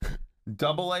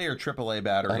 AA or AAA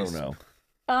batteries? I don't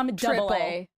know. Double Triple.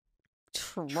 A.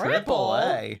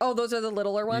 AAA. Oh, those are the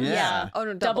littler ones. Yeah. Oh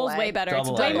no, Double's way better. It's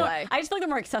Double way A. more. A. I just feel like they're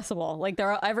more accessible. Like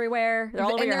they're everywhere. They're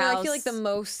all over and your they're, house. I feel like the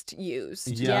most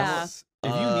used. Yes. If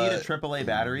you need a Uh, AAA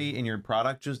battery in your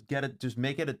product, just get it. Just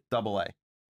make it a AA.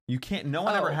 You can't. No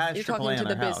one ever Oh, has you're AAA talking in to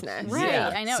their the house. business. Right.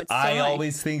 Yeah. I know. It's so I annoying.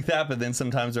 always think that, but then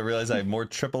sometimes I realize I have more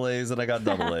AAA's than I got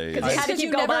AA's. 'Cause you It's had to 'cause keep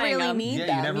you go never buying really them. need Yeah,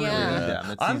 them. you never really yeah. need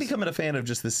them. It's I'm these- becoming a fan of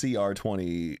just the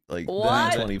CR20, like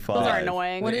What? the 25. Those are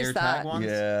annoying. What the is AirTag that? ones.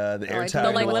 Yeah, the Oh, I AirTag don't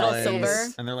The, like, little ones. silver?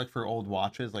 And they're like for old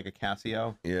watches, like a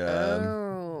Casio. Yeah.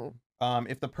 Oh.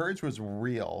 If the purge was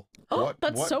real, Oh, what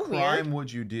that's so crime weird.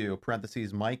 would you do?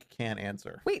 Parentheses, Mike can't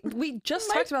answer. Wait, we just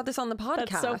Mike- talked about this on the podcast.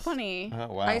 That's so funny.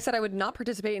 Oh wow. I said I would not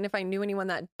participate, and if I knew anyone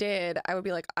that did, I would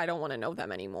be like, I don't want to know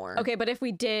them anymore. Okay, but if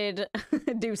we did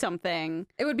do something,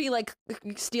 It would be like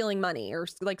stealing money or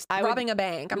like I would- robbing a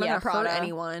bank. I'm yeah, not gonna Prada. hurt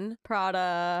anyone.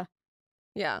 Prada,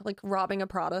 Yeah, like robbing a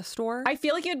Prada store. I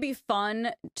feel like it would be fun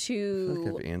I feel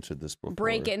to like I've answered this before.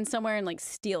 break in somewhere and like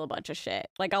steal a bunch of shit.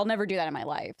 Like I'll never do that in my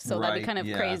life, so that'd be Right, kind of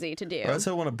yeah. crazy to do. I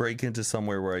also want to break into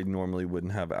somewhere where I normally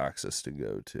wouldn't have access to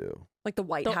go to. Like the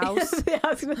White The- House. yeah,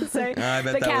 I was gonna say I bet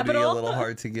the that would be a Capitol. little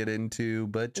hard to get into,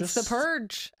 but It's just the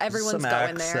purge. Everyone's some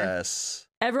going there. access.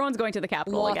 Everyone's going to the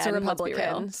Capitol Lots again. of Let's be real.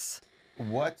 Republicans.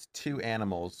 What 2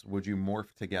 animals would you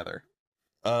morph together?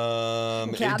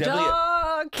 It Cat definitely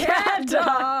dog. Cat dog.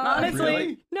 Honestly,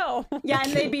 Really? No. yeah,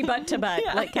 and they'd be butt to butt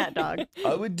Yeah. like cat dog.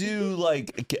 I would do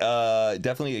like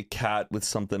definitely a cat with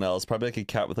something else. Probably like a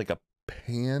cat with like a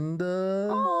panda.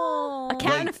 Oh. A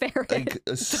cat and a ferret. Like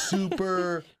a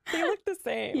super They look the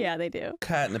same. Yeah, they do.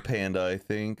 Cat and a panda, I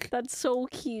think. That's so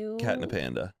cute. Cat and a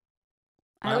panda.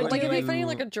 I I would would Like do it'd be do- funny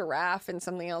like a giraffe and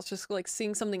something else, just like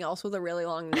seeing something else with a really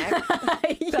long neck.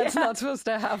 Yeah. That's not supposed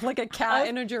to have like a cat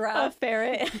and a a giraffe.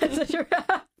 ferret as a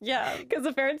giraffe. Yeah. Because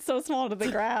the ferret's so small to the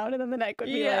ground, and then the neck would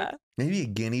be Yeah. Maybe a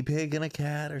guinea pig and a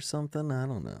cat or something. I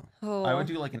don't know. Oh. I would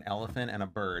do like an elephant and a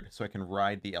bird, so I can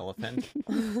ride the elephant.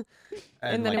 And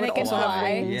then like, it would it can also have fly.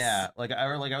 wings. Yeah, like I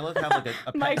would love to have like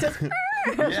a Mike pet. just.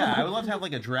 Yeah, I would love to have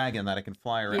like a dragon that I can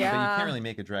fly around. But you Yeah. can't really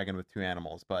make a dragon with two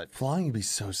animals. But Flying would be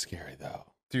so scary, though.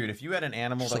 dude, if you had an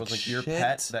animal Just that like was like your shit.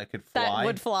 pet that could fly, That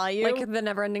would fly you. Like the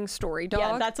never ending story dog.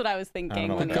 yeah, that's what I was thinking.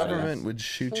 know when The what you that said is. government would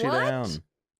shoot you What? down.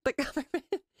 the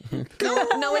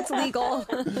government. No, it's legal.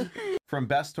 from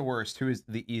best to worst, who is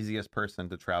the easiest person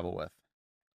to travel with?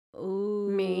 Ooh.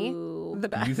 Me? The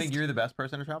best. You think you're the best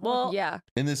person to travel Well, with? Yeah.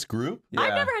 In this group? Yeah.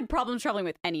 I've never had problems traveling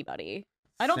with anybody.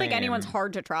 I don't think anyone's Same.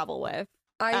 hard to travel with.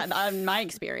 In my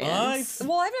experience.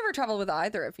 Well, I've never traveled with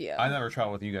either of you. I've never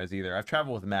traveled with you guys either. I've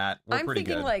traveled with Matt. We're I'm pretty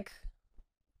thinking good. like,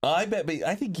 I bet, but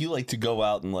I think you like to go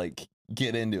out and like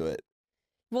get into it.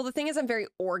 well, the thing is, I'm very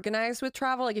organized with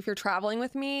travel. Like, if you're traveling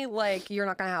with me, like, you're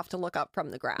not gonna have to look up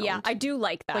from the ground. Yeah, I do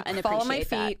like that like and follow my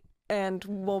appreciate feet, and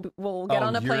we'll get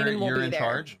on a plane and we'll you're be in there.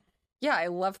 charge. Yeah, I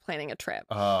love planning a trip.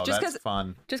 Oh, Just that's 'cause-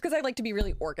 fun. Just because I like to be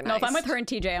really that. organized. No, if I'm with her and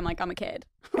TJ, I'm like, I'm a kid.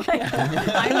 Like,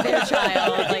 I'm their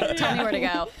child. Like, tell me where to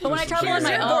go. But when I travel on Here's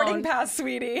my your own, boarding pass,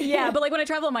 sweetie. yeah, but like when I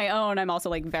travel on my own, I'm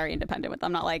also like very independent with them.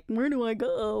 I'm not like, where do I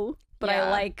go? But I Yeah.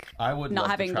 like, I would not love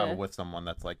to having travel to- with someone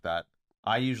that's like that.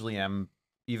 I usually am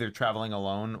either traveling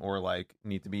alone or like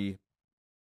need to be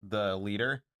the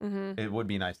leader. hmm It would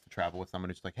be nice to travel with someone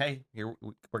who's like, hey, here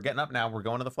we're getting up now. We're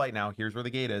going to the flight now. Here's where the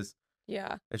gate is.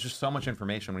 Yeah. It's just so much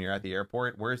information when you're at the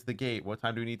airport. Where's the gate? What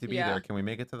time do we need to be Yeah. there? Can we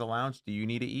make it to the lounge? Do you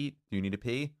need to eat? Do you need to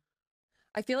pee?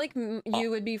 I feel like you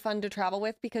would be fun to travel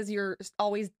with because you're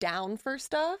always down for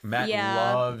stuff. Matt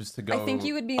Yeah. loves to go. I think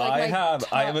you would be like I my have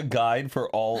top- a guide for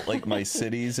all like my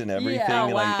cities and everything, Yeah.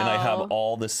 and I have Wow.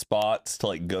 all the spots to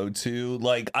like go to.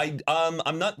 Like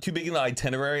I'm not too big in the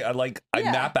itinerary. I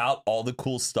Yeah. map out all the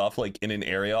cool stuff like in an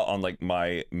area on like my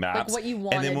like maps. what you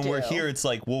want. And then when do. we're here, it's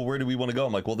like, well, where do we want to go?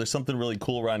 I'm like, well, there's something really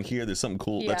cool around here. There's something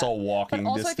cool. That's Yeah. all walking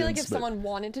But also, distance. I feel like if but- someone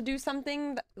wanted to do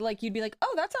something, like you'd be like,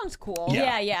 "Oh, that sounds cool."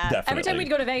 Yeah, yeah. Every time definitely. we'd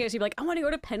go to Vegas, you'd be like, I want to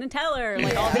go to Penn and Teller,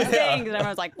 like all these things. And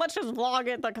everyone's like, let's just vlog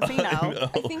at the casino. No.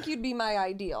 I think you'd be my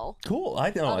ideal. Cool.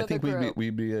 I know. Out I of the think group.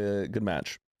 we'd be a good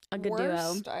match. A good duo.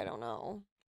 Worst, I don't know.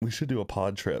 We should do a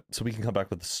pod trip so we can come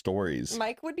back with the stories.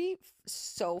 Mike would be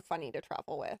so funny to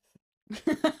travel with.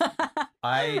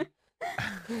 I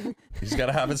He's got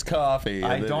to have his coffee.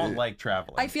 I and then- don't like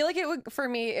traveling. I feel like it would, for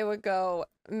me, it would go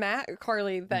Matt,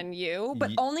 Carly, then you, but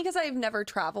Ye- only because I've never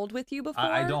traveled with you before.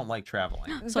 I don't like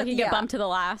traveling. So I But could yeah, get bumped to the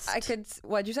last. I could.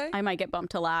 What'd you say? I might get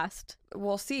bumped to last.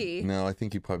 We'll see. No, I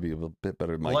think you'd probably be a bit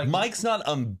better than Mike. Like- Mike's not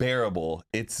unbearable.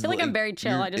 It's I feel like I'm very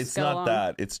chill. you're- I just it's go not along.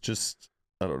 that. It's just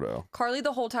I don't know. Carly,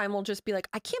 the whole time, will just be like,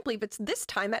 "I can't believe it's this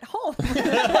time at home."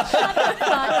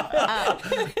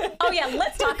 Oh yeah,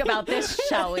 let's talk about this,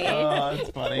 shall we? Oh, that's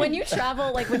funny. When you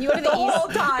travel, like when you go to the the whole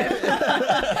east. time.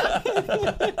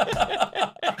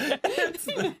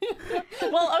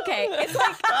 Well, okay, it's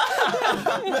like,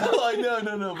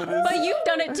 no, but but you've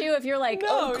done it too. If you're like, No,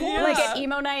 oh, cool, yeah. like at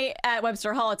emo night at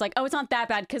Webster Hall, it's like, oh, it's not that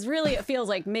bad because really it feels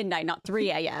like midnight, not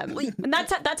 3 a.m. And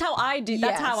that's how I do.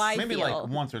 That's how I Maybe feel. like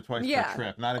once or twice Yeah, per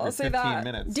trip, not I'll every say 15 that.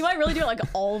 minutes. Do I really do it like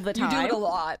all the You time? do it a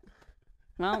lot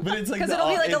Well, But it's like because the- it'll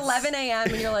be like it's- 11 a.m.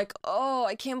 and you're like, "Oh,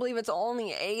 I can't believe it's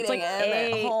only 8 It's like a.m.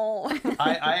 8. at home."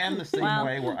 I am the same Well.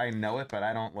 way where I know it, but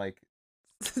I don't like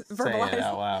say it Verbalize.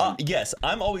 out loud. yes,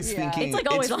 I'm always Yeah. thinking. it's like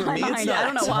always for on my me, it's mind. not I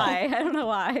don't know time. why. I don't know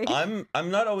why.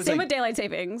 I'm not always Same like, with daylight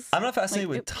savings. I'm not fascinated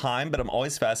Like, with time, but I'm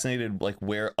always fascinated like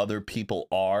where other people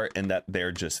are and that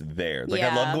they're just there. Like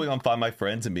I love Yeah. going on Find My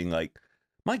Friends and being like,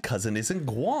 my cousin is in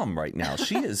Guam right now.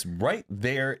 She is right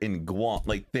there in Guam.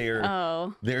 Like they're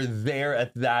Oh, there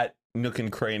at that nook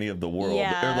and cranny of the world.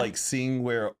 Yeah. Or like seeing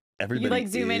where everybody you like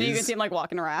zoom in and you can is. see him like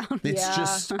walking around. It's Yeah.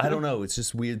 just I don't know. It's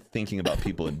just weird thinking about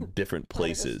people in different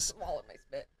places. Swallow my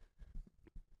spit.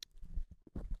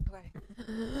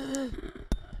 Okay.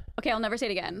 Okay, I'll never say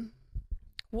it again.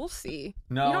 We'll see.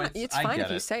 No, You don't- it's I fine get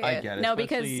if you it. say I it. get it. No,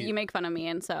 because especially- you make fun of me,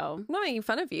 and so I'm not making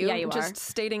fun of you. Yeah, you I'm just are.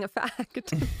 stating a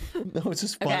fact. No, it's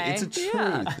just fun. It's a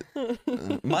Okay.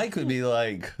 truth. Mike would be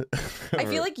like I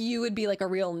feel like you would be like a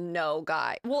real no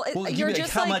guy. Well, well, you'd you're be like,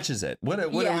 just how like, much is it? What are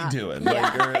Yeah. we doing? yeah,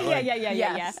 Like, or, like, yeah.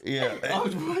 Yes. yeah. Oh,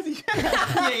 what?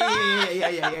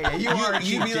 yeah. You are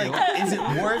You'd be like, is it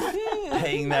worth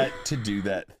paying that to do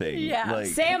that thing? Yeah. Like,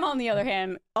 Sam, on the other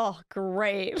hand, oh,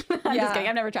 great. I'm Yeah. just kidding.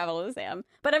 I've never traveled with Sam,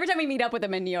 but every time we meet up with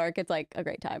him in New York, it's like a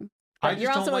great time. I But you're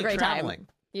just also don't a like great traveling. time.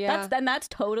 Yeah. That's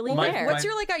totally My- fair. What's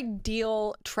your like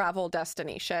ideal travel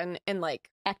destination and like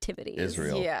Activities?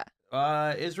 Israel. yeah.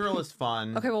 Israel is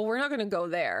fun. Okay, well we're not gonna go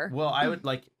there. Well, I would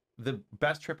like the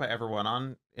best trip I ever went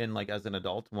on in like as an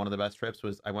adult. One of the best trips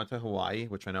was I went to Hawaii,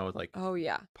 which I know is like Oh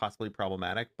yeah. possibly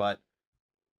problematic, but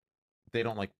they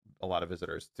don't like a lot of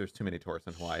visitors. There's too many tourists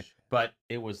in Hawaii. But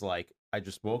it was like I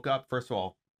just woke up. First of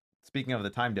all, speaking of the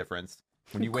time difference,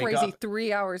 when you wake Crazy up,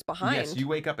 3 hours behind. yes, you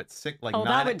wake up at 6, like Oh, 9.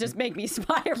 that would just make me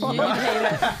spiral. You hate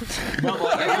it. No,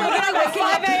 like, You're gonna get up at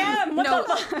 5 a.m. What No,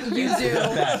 the fuck? you it's do. the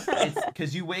best. It's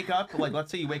because you wake up, like,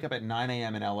 let's say you wake up at 9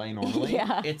 a.m. in LA normally.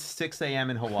 Yeah. It's 6 a.m.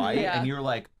 in Hawaii, Yeah. and you're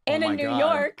like, oh And my in New God.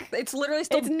 York, It's literally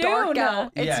still It's dark noon.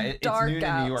 out. It's Yeah, it's dark noon in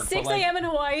out. New York. 6 like- a.m. in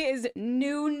Hawaii is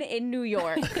noon in New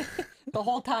York. the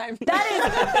whole time. That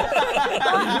is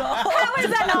how is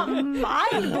that not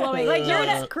mind blowing? Like you're in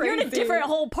a Crazy. different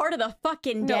whole part of the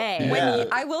fucking day. Yeah. When you,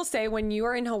 I will say, when you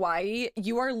are in Hawaii,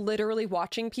 you are literally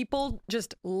watching people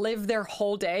just live their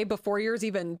whole day before yours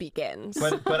even begins.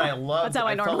 But I love. That's how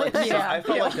I felt normally like, live. I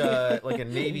felt like a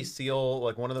Navy SEAL,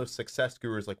 like one of those success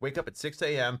gurus. Like wake up at 6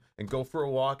 a.m. and go for a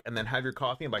walk, and then have your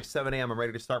coffee, and by 7 a.m. I'm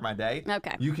ready to start my day.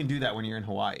 Okay. You can do that when you're in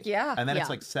Hawaii. Yeah. And then Yeah. it's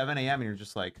like 7 a.m. and you're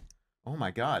just like, oh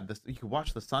my God, this you can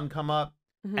watch the sun come up,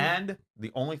 Mhm. and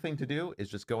the only thing to do is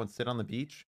just go and sit on the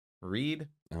beach, read,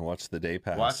 And watch the day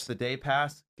pass. watch the day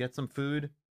pass, get some food.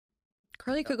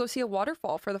 Carly could go see a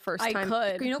waterfall for the first I time.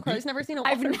 could. You know, Carly's never seen a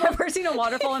I've waterfall. never seen a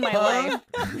waterfall in my life.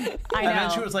 I And then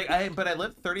she know. was like, but I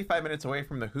live 35 minutes away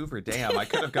from the Hoover Dam. I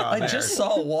could have gone I there. just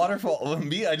saw a waterfall.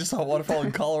 I just saw a waterfall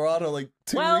in Colorado like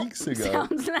 2 Well, weeks ago.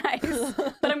 sounds nice.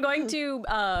 But I'm going to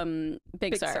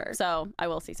Big Big Sur, Sur. so I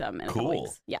will see some in a couple Cool.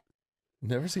 weeks. Yeah.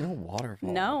 Never seen a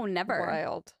waterfall. No, never.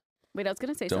 Wild. Wait, I was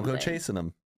gonna say Don't something. go chasing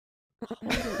them.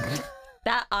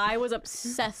 That I was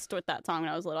obsessed with that song when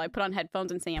I was little. I put on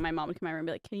headphones and sang it. My mom would come in my room and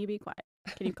be like, "Can you be quiet?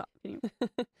 Can you can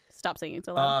you stop singing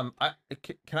so loud?"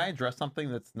 Can I address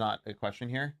something that's not a question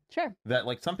here? Sure. That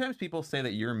like sometimes people say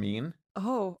that you're mean.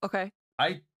 Oh, okay.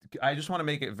 I just want to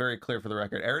make it very clear for the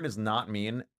record. Erin is not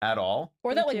mean at all,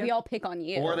 Or that Thank like you. we all pick on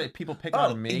you. or that people pick Oh,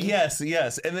 on me. yes.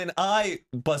 And then I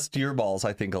bust your balls,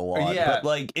 I think, a lot. Yeah. But,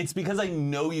 like, it's because I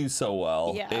know you so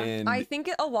well. Yeah. And I think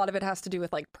a lot of it has to do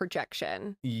with like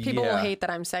projection. People will Yeah. hate that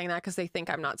I'm saying that because they think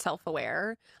I'm not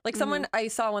self-aware. Like someone, I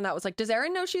saw one that was like, does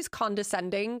Erin know she's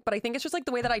condescending? But I think it's just like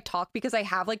the way that I talk because I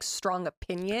have like strong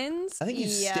opinions. I think you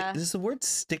Yeah. does the word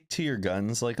stick to your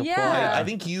guns like apply? Yeah. I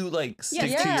think you like stick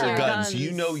stick to to your your guns. You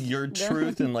guns. know your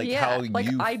truth and like yeah, how like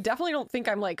you I definitely don't think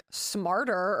I'm like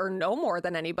smarter or know more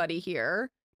than anybody here.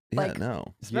 yeah, like-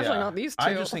 no. Especially not these two.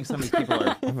 I just think some of these people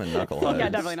are I'm a knucklehead. Yeah,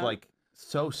 definitely not. like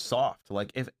so soft.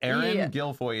 Like if Erin Yeah.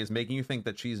 Guilfoyle is making you think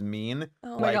that she's mean, Oh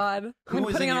like, my god, who I'm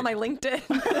is putting in it on my your- LinkedIn.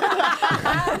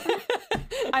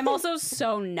 I'm also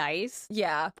so nice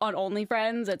yeah, on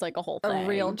OnlyFriends. It's like a whole a thing.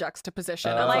 real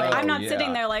juxtaposition. Oh, of like like, I'm not yeah.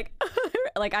 sitting there like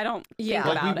like I don't Yeah.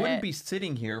 think like we about wouldn't it. be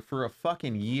sitting here for a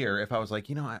fucking year if I was like,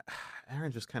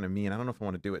 Erin's just kind of mean. I don't know if I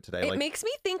want to do it today. it like, makes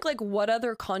me think like what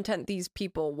other content these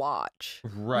people watch.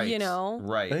 right, you know?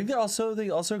 right. I think they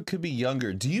also could be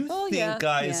younger. Do you Well, think, yeah.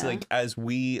 guys, Yeah. like as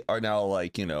we are now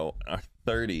like our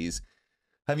 30s,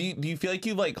 do you feel like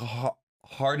you've like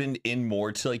hardened in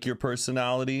more to like your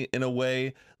personality in a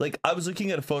way? Like I was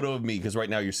looking at a photo of me because right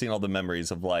now you're seeing all the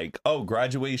memories of like, oh,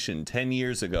 graduation 10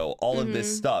 years ago, all of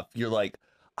this stuff. You're like,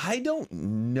 I don't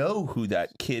know who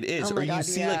that kid is. Oh my or you God,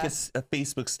 see like yeah. a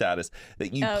Facebook status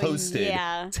that you Oh, posted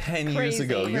yeah. 10 years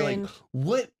ago. Crazy. You're like, Cringe.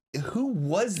 what? Who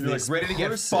was You're this like ready to get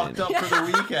person? fucked up for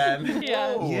the weekend.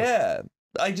 Yeah. Whoa. Yeah.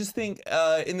 I just think,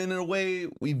 and then in a way,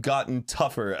 we've gotten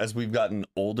tougher as we've gotten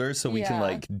older, so we can Yeah.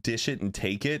 like dish it and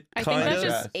take it. I think kind that's of.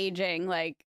 just aging.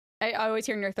 Like I always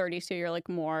hear in your 30s too, you're like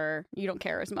more, you don't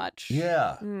care as much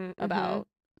Yeah, Mm, mhm. about.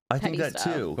 I think petty that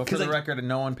stuff. too. But for the like, record,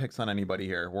 no one picks on anybody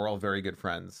here. We're all very good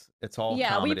friends. It's all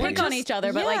Yeah, we comedy. pick on each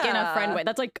other, but like in a friend Yeah. way.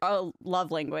 That's like a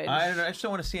love language. I just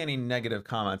don't want to see any negative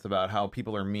comments about how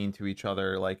people are mean to each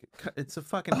other. Like, it's a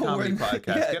fucking Oh, comedy we're-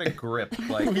 podcast. yeah. Get a grip.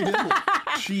 Like,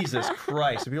 Jesus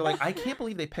Christ. If you're like, I can't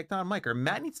believe they picked on Mike, or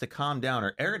Matt needs to calm down,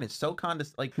 or Erin is so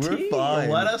like, We're fine.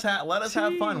 let us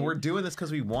have fun. We're doing this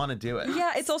because we want to do it.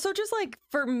 Yeah, it's also just like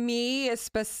for me,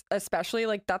 especially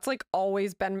like that's like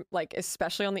always been like,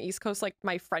 especially on the East Coast, like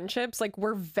my friendships, like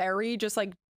we're very just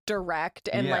like direct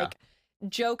and Yeah. like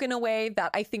joke in a way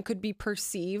that I think could be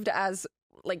perceived as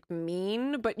like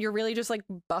mean, but you're really just like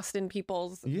busting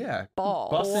people's Yeah.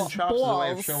 balls. Busting chops is a way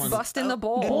of Balls. showing. busting the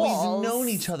balls. and we've known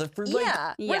each other for like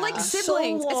Yeah, we're like Yeah.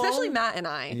 siblings, so long. especially Matt and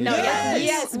I. No, Yes.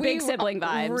 yes, big We- sibling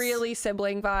vibes. Really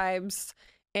sibling vibes.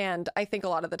 And I think a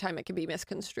lot of the time it can be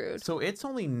misconstrued. So it's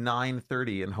only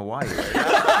 9:30 in Hawaii right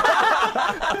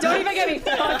now. Don't even get me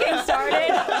fucking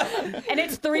started. And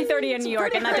it's 3:30 in New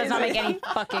York, and that does not make any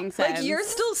fucking sense. Like, you're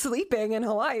still sleeping in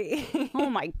Hawaii. Oh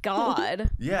my god.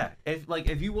 Yeah,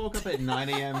 if you woke up at 9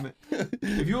 a.m.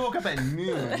 if you woke up at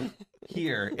noon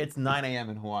here, it's 9 a.m.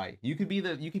 in Hawaii. You could be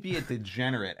a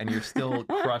degenerate and you're still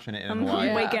crushing it in I'm Hawaii.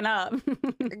 Yeah. waking up.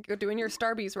 You're doing your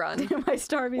Starbucks run. My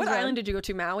Starbucks. What island did you go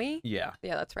to? Maui? Yeah.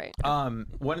 Yeah, that's right.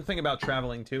 One thing about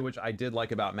traveling too, which I did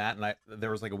like about Matt, and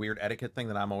there was like a weird etiquette thing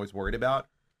that I'm always worried about.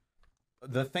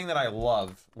 The thing that I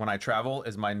love when I travel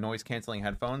is my noise canceling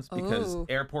headphones, because Ooh.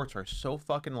 airports are so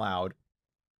fucking loud.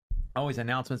 Always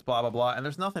announcements, blah blah blah, and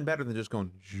there's nothing better than just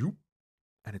going zoop,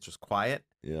 and it's just quiet.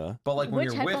 Yeah. But like when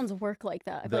Which you're headphones with work like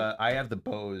that? I feel like- I have the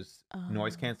Bose Oh.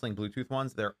 noise canceling Bluetooth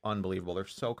ones. They're unbelievable. They're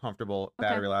so comfortable. Okay.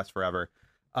 Battery lasts forever.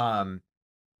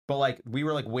 But like we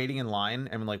were like waiting in line,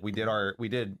 and like we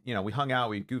hung out,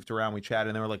 we goofed around, we chatted,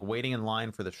 and they were like waiting in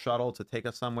line for the shuttle to take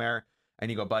us somewhere. And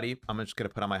you go, buddy, I'm just gonna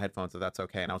put on my headphones if that's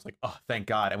okay. And I was like, oh, thank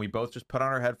God. And we both just put on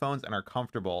our headphones and are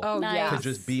comfortable Oh, Nice. yeah. to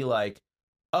just be like,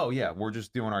 oh yeah, we're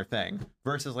just doing our thing.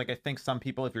 Versus like I think some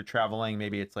people, if you're traveling,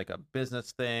 maybe it's like a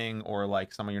business thing or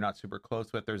like someone you're not super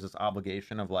close with, there's this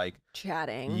obligation of like,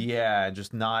 Chatting. yeah,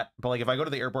 just not. But like if I go to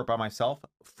the airport by myself,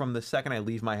 from the second I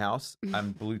leave my house,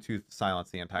 I'm Bluetooth silence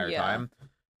the entire Yeah.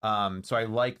 time. So I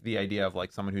like the idea of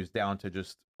like someone who's down to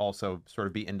just also sort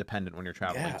of be independent when you're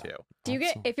traveling Yeah. too. Do you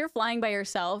get, if you're flying by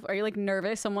yourself, are you like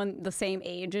nervous someone the same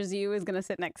age as you is gonna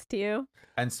sit next to you?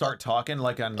 And start talking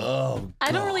like on. Oh,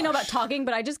 I don't really know about gosh. talking,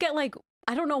 but I just get like,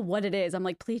 I don't know what it is. I'm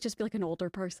like, please just be like an older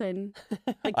person.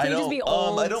 Like, I please just be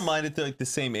old. I don't mind if they're like the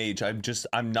same age.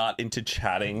 I'm not into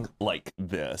chatting like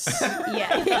this.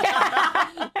 Yeah.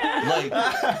 Like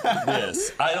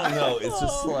this. I don't know. It's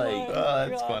just like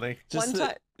That's funny. just One the-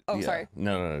 time. Oh, yeah. sorry.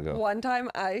 No, go. One time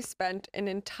I spent an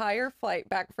entire flight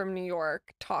back from New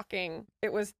York talking.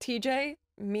 It was TJ,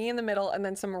 me in the middle, and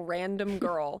then some random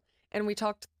girl. And we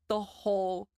talked the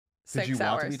whole Did 6 you hours.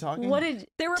 want to be talking? What did?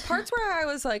 There were parts where I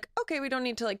was like, okay, we don't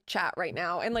need to like chat right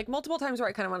now. And like multiple times where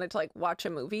I kind of wanted to like watch a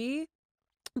movie.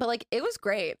 But like it was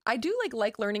great. I do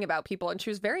like learning about people, and she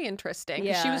was very interesting.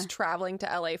 'Cause She Yeah. was traveling to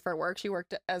LA for work. She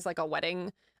worked as like a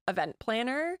wedding event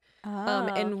planner. Oh.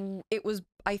 And it was,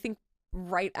 I think,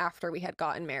 right after we had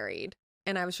gotten married.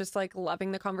 And I was just like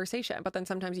loving the conversation. But then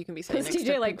sometimes you can be sitting Is next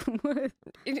TJ to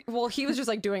like? well, he was just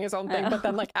like doing his own thing. But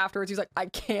then like afterwards, he's like, I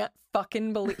can't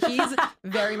fucking believe. He's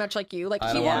very much like you. Like I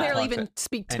he don't will wanna barely talk to even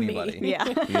speak to anybody. me. Yeah.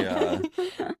 Yeah.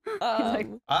 like,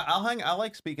 I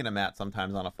like speaking to Matt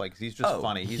sometimes on a flight because he's just Oh,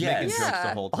 funny. He's yes. making jokes the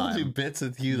Yeah. whole I'll do time. bits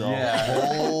with you the Yeah.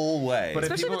 whole way. But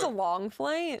if Especially if it's a people- long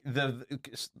flight.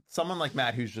 Someone like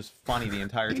Matt who's just funny the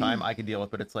entire time I can deal with,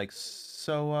 but it's like,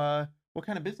 so what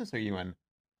kind of business are you in?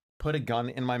 Put a gun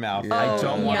in my mouth. I Yeah.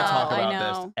 don't want to Yeah, talk I about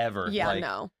this know. ever. Yeah, like,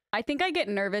 no. I think I get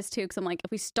nervous too because I'm like,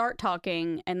 if we start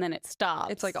talking and then it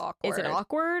stops, It's, like, Is it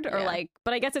awkward. awkward or Yeah. like?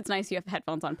 But I guess it's nice you have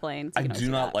headphones on planes. So I you can always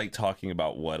do not that. like talking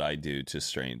about what I do to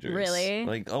strangers. Really?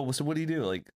 Like, oh, so what do you do?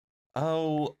 Like,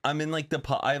 oh, I'm in like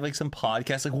I have like some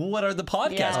podcasts. Like, what are the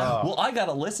podcasts? Yeah. Oh. Well, I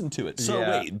gotta listen to it. So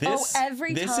Yeah. wait, this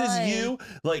every this time. is you.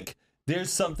 Like, there's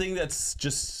something that's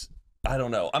just. I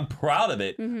don't know. I'm proud of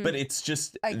it, Mhm. but it's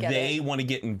just I get they it. want to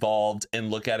get involved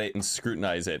and look at it and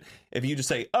scrutinize it. If you just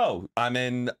say, "Oh, I'm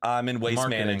in waste Marketing.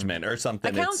 management" or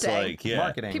something, it's Accounting. like, yeah,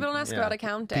 marketing. People don't ask yeah. about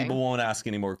accounting. people won't ask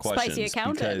any more questions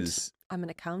accountant. because I'm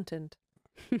an accountant.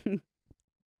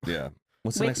 yeah.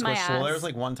 What's the With next my question? Well, there ass. was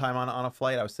like one time on a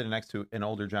flight, I was sitting next to an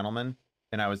older gentleman,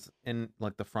 and I was in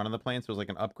like the front of the plane, so it was like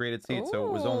an upgraded seat. So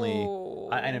it was only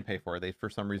I didn't pay for it. They for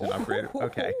some reason upgraded.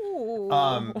 Okay.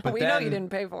 But we know you then- didn't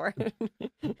pay for it.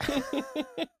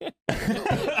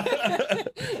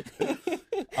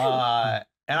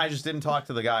 And I just didn't talk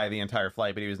to the guy the entire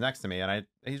flight, but he was next to me, and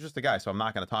he's just a guy, so I'm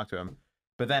not going to talk to him.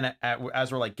 But then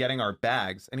as we're like getting our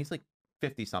bags, and he's like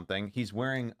 50 something, he's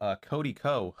wearing a Cody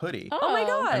Co hoodie, Oh my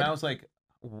God. and I was like,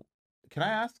 "Can I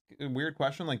ask a weird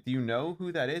question? Like, do you know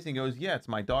who that is?" And he goes, "Yeah, it's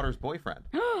my daughter's boyfriend."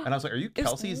 And I was like, "Are you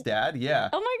Kelsey's dad?" Yeah.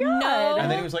 Oh my god. No. And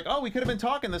then he was like, "Oh, we could have been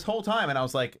talking this whole time," and I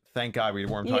was like, "Thank God we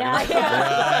weren't talking Yeah, about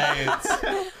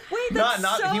yeah. Right. Wait, that's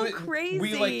so he was, crazy.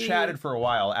 We like chatted for a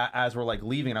while as we're like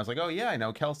leaving, and I was like, "Oh yeah, I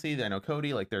know Kelsey, I know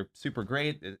Cody, like they're super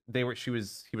great." He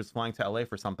was flying to LA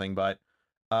for something, but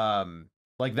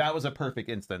like that was a perfect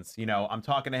instance. You know, I'm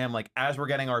talking to him like as we're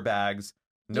getting our bags,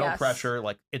 no Yes. pressure,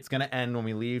 like it's gonna end when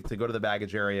we leave to go to the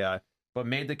baggage area, but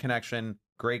made the connection.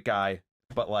 Great guy,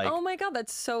 but like. Oh my God,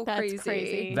 that's so That's crazy.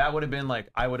 crazy. That would have been like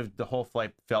the whole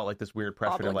flight felt like this weird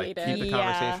pressure to like keep Obligated. the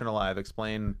Yeah. conversation alive,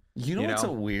 explain. You know You what's know?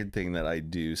 a weird thing that I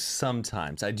do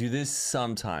sometimes? I do this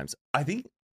sometimes. I think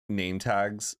name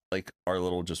tags like are a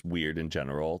little just weird in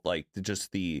general. Like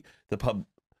just the pub,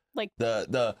 Like-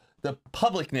 the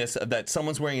publicness of that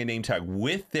someone's wearing a name tag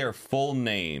with their full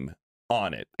name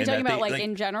on it. You're talking that about they, like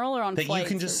in general or on that flights? you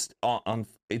can or- just on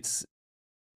it's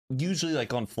usually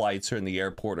like on flights or in the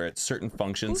airport or at certain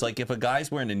functions. Like if a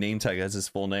guy's wearing a name tag that has his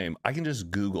full name, I can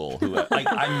just Google who. Like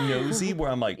I'm nosy where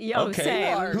I'm like, Yo, okay,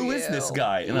 same. who is this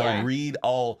guy? And Yeah. I'll read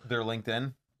all. Their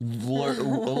LinkedIn.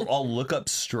 I'll look up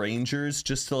strangers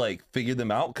just to like figure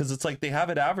them out because it's like they have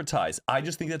it advertised. I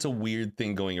just think that's a weird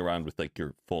thing going around with like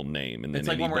your full name and then It's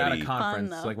like when we're at a anybody. conference.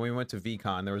 though. Like when we went to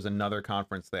VCon, there was another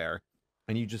conference there,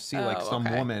 and you just see like Oh, some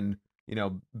okay. woman, you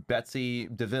know, Betsy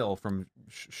DeVille from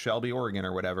Shelby, Oregon,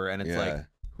 or whatever, and it's like,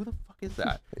 who the fuck is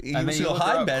that? You And then just you go, look her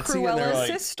hi up. Betsy, and they're Cruella's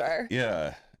like, sister.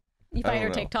 yeah. You I find her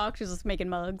don't know. TikTok, she's just making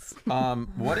mugs.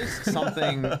 What is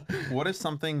something? What is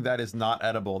something that is not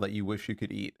edible that you wish you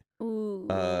could eat? Ooh,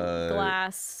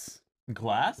 glass.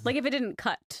 Glass? Like if it didn't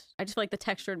cut, I just feel like the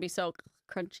texture would be so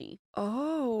crunchy.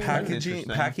 Oh. interesting.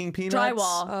 Packing peanuts,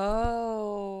 Drywall.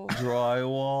 Oh.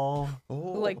 drywall,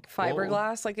 Like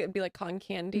fiberglass, like it'd be like cotton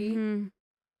candy. Mhm.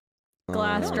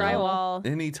 Glass, Uh, drywall.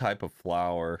 any type of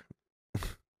flour.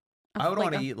 I would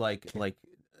want to eat like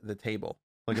the table.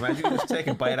 Like imagine you just take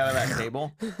a bite out of that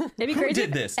table, It'd be Who crazy. did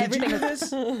if this? Did you Everything do was-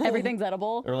 this? Everything's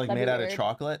edible. or like That'd made be out of weird.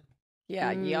 chocolate.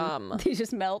 Yeah, Mm. yum. They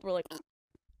just melt. We're like,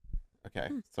 Okay,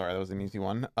 sorry, that was an easy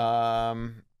one.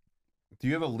 Do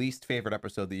you have a least favorite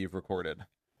episode that you've recorded?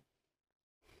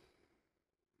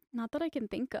 not that I can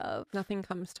think of. Nothing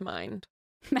comes to mind.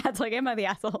 Matt's like, am I the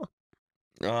asshole?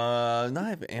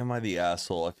 Not am I the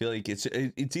asshole? I feel like it's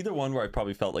either one where I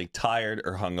probably felt like tired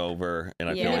or hungover, and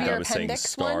I Yeah. feel like Maybe I your was saying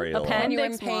appendix one? sorry a lot. When you were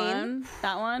in Appendix pain? one.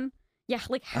 That one. Yeah,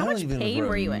 like I how don't much even pain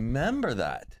were you in? remember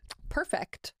that.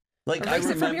 Perfect. Like I Erase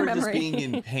it from your remember just memory. being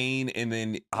in pain and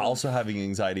then also having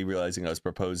anxiety, realizing I was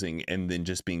proposing, and then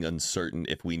just being uncertain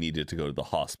if we needed to go to the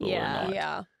hospital Yeah. or not.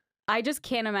 Yeah. I just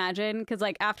can't imagine because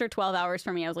like after 12 hours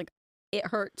for me, I was like, it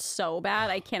hurt so bad.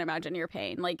 I can't imagine your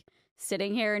pain. Like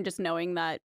sitting here and just knowing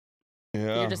that.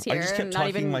 Yeah. just I here just kept and not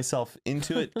talking even- myself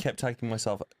into it, kept talking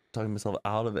myself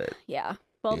out of it. Yeah.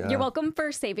 Well, Yeah. you're welcome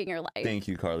for saving your life. Thank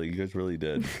you, Carly. You guys really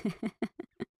did.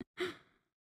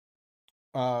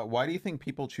 Why do you think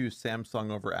people choose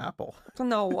Samsung over Apple?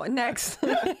 No, next.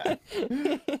 Have you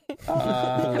seen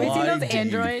Why those do you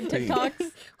Android think-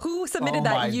 TikToks? Who submitted Oh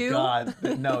that? my You? God.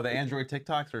 No, the Android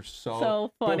TikToks are so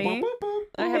So funny. Boop, boop, boop, boop.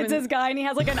 I It's haven't- this guy and he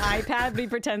has like an iPad, but he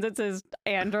pretends it's his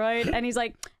Android, and he's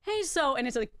like, "Hey, so," and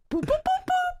it's like boop boop boop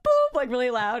boop boop, like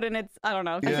really loud, and it's I don't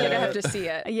know. I feel like I Yeah. have to see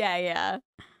it. Yeah.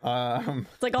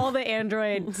 It's like all the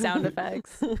Android sound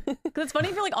effects. Because it's funny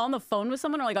if you're like on the phone with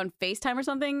someone or like on FaceTime or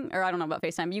something, or I don't know about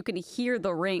FaceTime, you can hear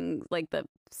the ring, like the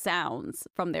sounds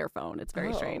from their phone. It's very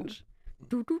Oh. strange.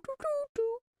 Doo, doo, doo, doo,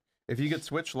 doo. If you could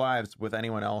switch lives with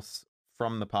anyone else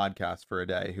from the podcast for a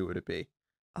day, who would it be?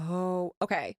 Oh,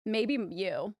 okay. Maybe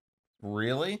you.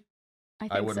 Really? I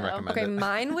think I wouldn't so. recommend Okay, it.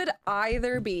 mine would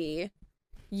either be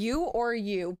you or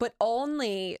you, but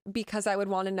only because I would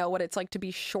want to know what it's like to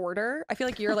be shorter. I feel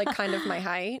like you're like kind of my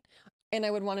height, and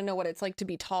I would want to know what it's like to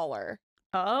be taller.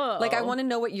 Oh, Like I want to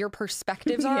know what your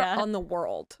perspectives are Yeah. on the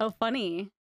world. Oh,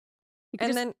 funny. You could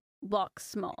And just then walk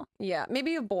small. yeah,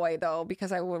 maybe a boy though,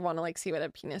 because I would want to like see what a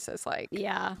penis is like.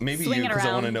 Yeah. Maybe Swing you, it because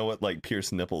I want to around. know what like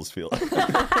pierced nipples feel like.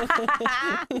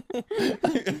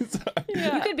 Sorry.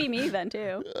 You could be me then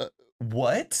too.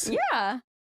 What? Yeah.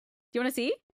 Do you want to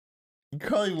see?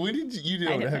 Carly, what did you do?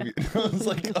 I know. Have you,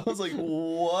 I was like,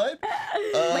 what?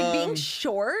 Like being Um,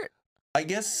 short, I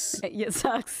guess It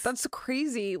sucks. that's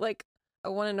crazy. Like I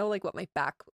want to know like what my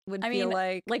back would I feel mean,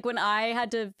 like. Like when I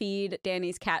had to feed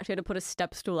Danny's cat, she had to put a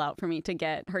step stool out for me to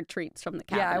get her treats from the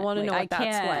cat. Yeah, I wanna know what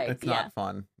that's like. It's Yeah. not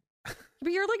fun.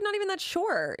 But you're like not even that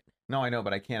short. No, I know,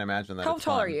 but I can't imagine that. How it's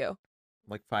tall are fun. you?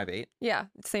 Like 5'8"? Yeah,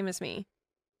 same as me.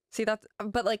 See, that's,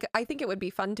 but like, I think it would be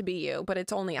fun to be you, but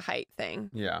it's only a height thing.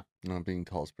 Yeah. not being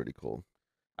tall is pretty cool.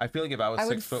 I feel like if I was I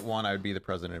would 6'1", I would be the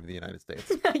president of the United States.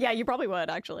 Yeah, you probably would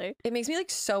actually. It makes me like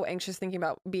so anxious thinking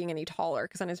about being any taller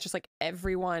because then it's just like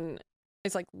everyone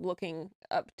is like looking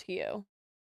up to you.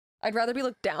 I'd rather be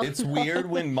looked down. It's weird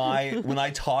when I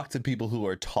talk to people who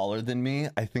are taller than me,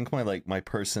 I think my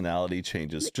personality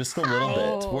changes just a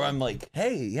little bit where I'm like,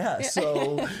 hey, yeah,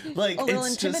 so like A little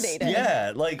it's just intimidated.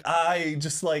 yeah, like I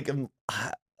just like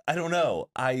I don't know.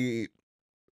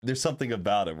 There's something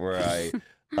about it where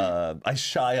I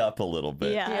shy up a little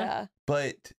bit. Yeah. yeah.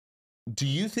 But do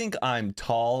you think I'm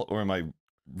tall or am I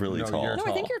really No, tall? you're No,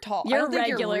 I think you're tall. You're I don't think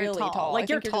regular you're really tall. tall. Like, I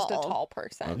think you're just a tall. tall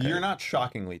person. Okay. You're not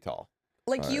shockingly tall.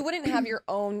 Like you Alright. wouldn't have your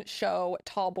own show,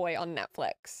 Tall Boy, on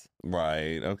Netflix.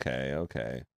 Right.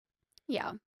 Okay.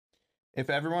 Yeah. If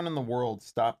everyone in the world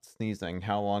stopped sneezing,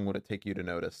 how long would it take you to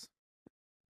notice?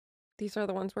 These are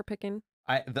the ones we're picking.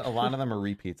 A lot of them are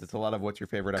repeats. It's a lot of what's your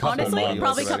favorite episode. Honestly, months.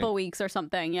 probably a Already. couple weeks or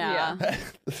something. Yeah.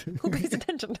 Who pays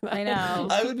attention to that? I know.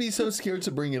 I would be so scared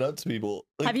to bring it up to people.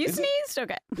 Like, Have you is it- sneezed?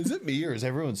 Okay. Is it me or has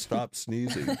everyone stopped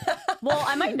sneezing? Well,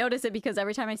 I might notice it because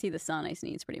every time I see the sun, I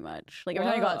sneeze pretty much. Like every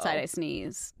time I go outside, Wow. I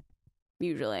sneeze,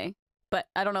 usually. But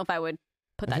I don't know if I would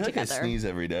put I that feel like I together. sneeze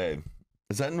every day.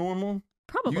 Is that normal?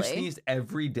 Probably. You sneeze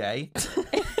every day?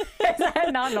 Is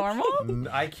that not normal?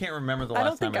 I can't remember the I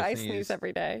last don't time think I sneezed. sneeze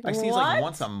every day. I sneeze like What?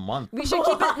 once a month. We should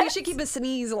keep it. We should keep a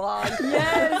sneeze log.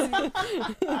 Yes.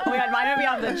 Oh my god, mine would be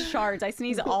off the charts. I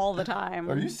sneeze all the time.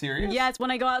 Are you serious? Yes,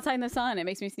 when I go outside in the sun, it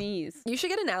makes me sneeze. You should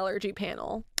get an allergy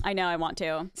panel. I know, I want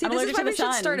to. See, I'm this allergic is why to the we should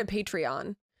sun. start a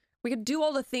Patreon. We could do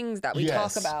all the things that we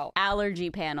Yes. talk about. allergy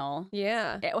panel.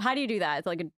 Yeah. How do you do that? It's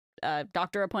like a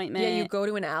doctor appointment. Yeah, you go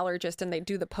to an allergist and they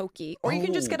do the pokey. Or you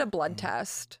can just get a blood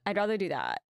test. I'd rather do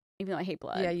that, even though I hate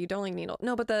blood. Yeah, you don't like needle.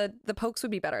 No, but the pokes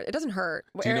would be better. It doesn't hurt.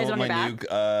 Do you Where know is it what on my your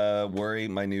back? new worry,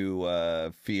 my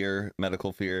new fear,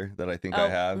 medical fear that I think Oh, I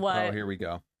have? what? Oh, here we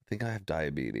go. I think I have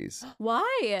diabetes.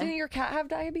 Why? Didn't your cat have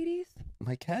diabetes?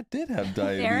 My cat did have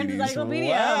diabetes. Aaron's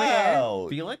encyclopedia over here. Wow.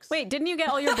 Felix? Wait, didn't you get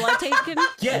all your blood taken?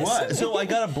 Yes. What? So I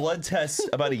got a blood test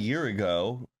about a year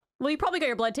ago. Well, you probably got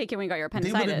your blood taken when you got your They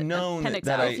appendicitis. would have known appendix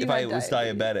that out. if I was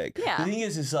diabetic. Yeah. The thing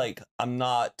is like I'm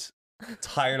not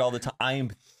tired all the time. I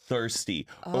am thirsty,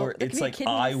 Oh, or it could it's be like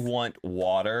I kidneys. want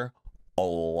water a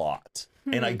lot,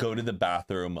 and I go to the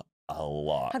bathroom a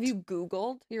lot. Have you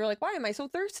Googled? You're like, why am I so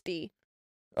thirsty?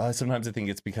 Sometimes I think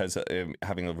it's because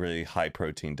having a really high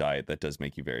protein diet that does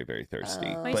make you very, very thirsty.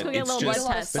 Oh. Why don't you just go get a little just-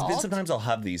 blood test? But then Salt? sometimes I'll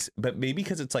have these, but maybe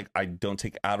because it's like I don't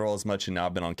take Adderall as much, and now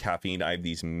I've been on caffeine. I have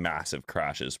these massive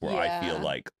crashes where I feel Yeah.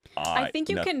 like I think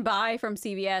you noth- can buy from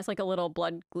CVS like a little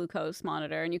blood glucose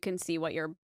monitor, and you can see what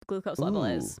your glucose level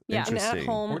is. Ooh, Yeah. And at Interesting.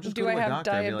 home, Or just do go to I a have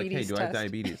doctor and be like, hey, diabetes do I have test?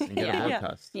 diabetes? And get Yeah. a blood Yeah.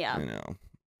 test. Yeah. I know.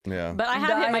 Yeah. But I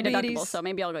have hit my Diabetes. deductible, so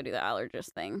maybe I'll go do the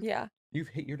allergist thing. Yeah. You've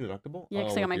hit your deductible? Yeah,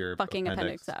 because Oh, I got with my your fucking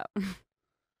appendix out.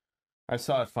 I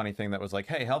saw a funny thing that was like,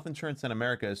 hey, health insurance in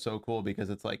America is so cool because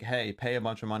it's like, hey, pay a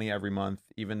bunch of money every month,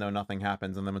 even though nothing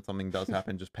happens. And then when something does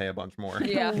happen, just pay a bunch more.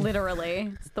 Yeah.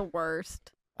 Literally. It's the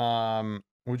worst.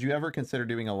 Would you ever consider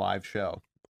doing a live show?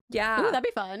 Yeah. Ooh, that'd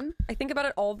be fun. I think about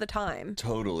it all the time.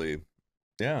 Totally.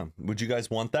 Yeah. Would you guys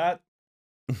want that?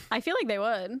 I feel like they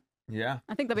would. Yeah.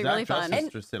 I think that'd be Zach really fun. Justice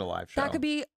And just did a live show. That could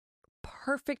be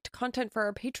perfect content for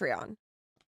our Patreon.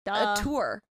 Duh. A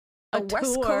tour. A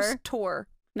West tour. Coast tour.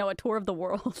 No, a tour of the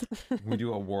world. We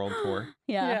do a world tour.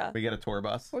 Yeah. We get a tour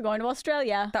bus. We're going to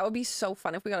Australia. That would be so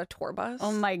fun if we got a tour bus.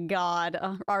 Oh my god.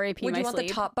 RAP Would my you want sleep.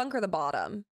 the top bunk or the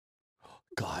bottom?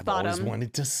 God, I've always Bottom.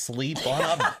 wanted to sleep on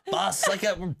a bus like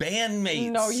a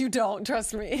bandmates. No, you don't.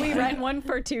 Trust me. We rent one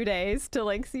for 2 days to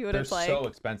like see what They're it's like. so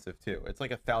expensive too. It's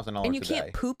like $1,000 and you a can't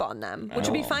day. poop on them, which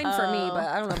would be Oh. fine for me, Oh. but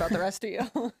I don't know about the rest of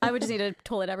you. I would just need a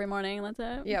toilet every morning. That's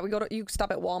it. Yeah, we go to you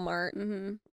stop at Walmart.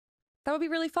 Mm-hmm. That would be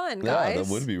really fun, Yeah, guys.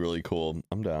 that would be really cool.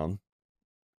 I'm down.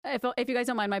 If you guys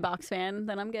don't mind my box fan,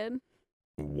 then I'm good.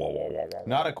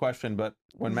 Not a question, but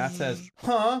when Matt says,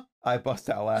 huh, I bust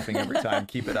out laughing every time.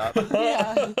 Keep it up.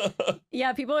 Yeah.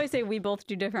 Yeah, people always say we both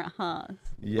do different huhs.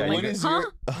 Yeah, What you is Huh?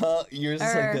 your yours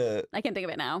is like Or- a I can't think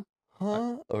of it now.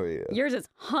 huh or yeah. Yours is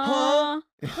huh.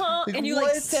 Huh? Like, And you like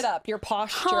what? sit up, your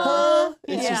posture. Huh?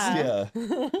 It's Yeah. just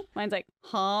yeah. Mine's like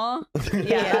huh. yeah.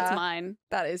 Yeah, that's mine.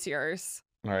 That is yours.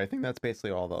 All right, I think that's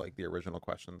basically all the original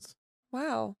questions.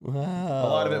 Wow. Wow. A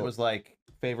lot of it was like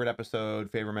favorite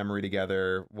episode, favorite memory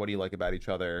together. What do you like about each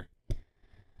other?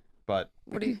 But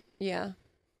What do you yeah.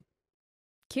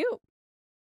 Cute.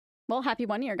 Well, happy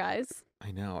 1 year, guys.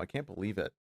 I know, I can't believe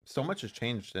it. So much has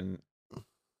changed, and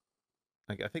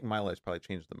like I think my life's probably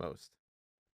changed the most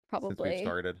since we've Probably.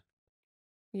 started.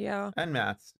 Yeah. And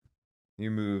Matt's,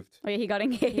 you moved. Oh yeah, he got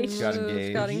engaged. Got Moved,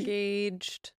 engaged. Got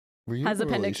engaged. Were you Has in a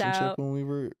appendix relationship out. when we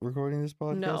were recording this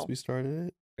podcast? No. We started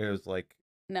it. It was like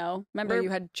No, remember Remember you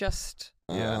had just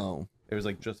Yeah. Oh, it was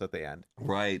like just at the end.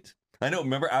 right. I know.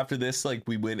 Remember after this, like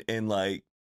we went and like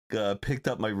picked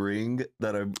up my ring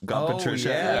that I got Oh, Patricia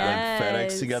yeah. at like FedEx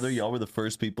Yes. together. Y'all were the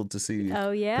first people to see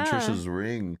Oh yeah. Patricia's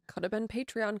ring. could have been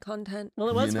Patreon content. Well,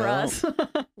 it was You for know? us.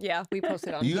 Yeah, we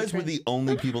posted on You guys were Patreon. the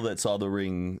only people that saw the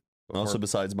ring, also Before-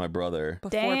 besides my brother.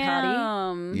 before Patty.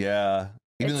 Damn. Yeah.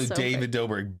 Even It's though so David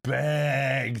Dobrik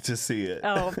begged to see it.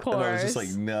 Oh, of And I was just course.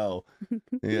 like, no.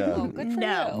 Yeah. Oh, good for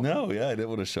No. you. No, yeah, I didn't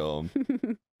want to show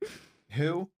him.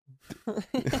 Who? Huh?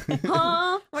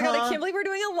 Oh my god, I Huh? can't believe we're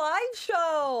doing a live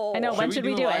show. I know. When should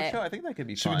we do a live it? show? I think that could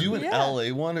be Should fun. we do an Yeah.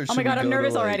 LA one or should my God, we I'm go to,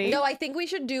 nervous like- already. No, I think we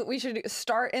should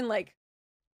start in like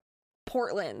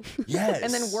Portland Yes.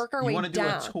 and then work our You way want to do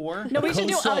down. a tour? No, we should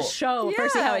do a coastal- show for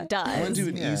see how Yeah. it does. I want to do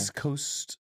an Yeah. East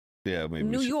Coast. Yeah, maybe.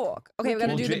 New we should. York. Okay, we got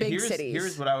to Well, do the big here's, cities.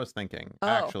 Here's what I was thinking. Oh.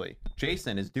 Actually,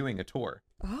 Jason is doing a tour.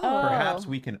 Oh. Perhaps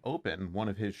we can open one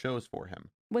of his shows for him.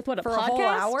 With what, a For podcast? a whole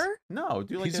hour? No,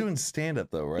 do like He's doing stand up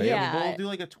though, right? Yeah. We'll do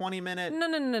like a 20-minute.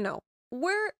 No.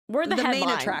 We're We're the, The main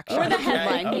headline. attraction. We're the Okay,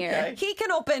 headline here. okay. he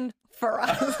can open for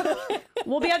us.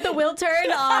 We'll be at the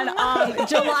Wiltern on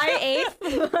July 8th.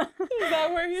 Is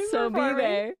that where he's So be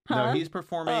there. No, Huh? he's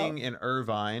performing in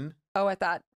Irvine. Oh, at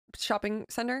that shopping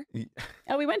center?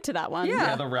 Oh, we went to that one. Yeah.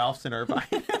 Yeah, the Ralph's in Irvine.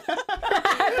 At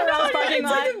the Ralph's parking It's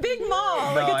lot. like a big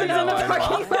mall. No, like I it's know, in the I know.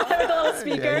 parking lot with a little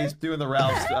speaker. Yeah, he's doing the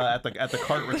Ralph's at the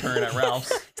cart return at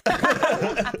Ralph's.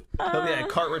 He'll be at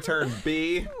cart return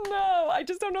B. No, I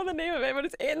just don't know the name of it, but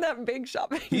it's in that big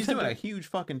shopping He's doing center. a huge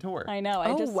fucking tour. I know.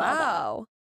 I Oh, just wow.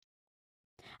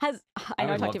 saw that. I know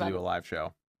I would talked love to to you do a about. live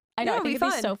show. I know. Yeah, I think it'd be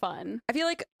it'd be so fun. fun. I feel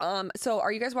like, so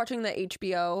are you guys watching the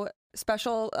HBO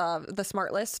special, the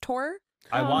Smart List tour?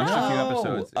 I watched a few no.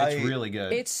 episodes. It's I- really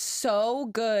good. It's so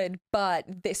good, but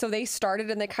they started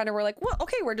and they kind of were like, well,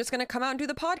 okay, we're just going to come out and do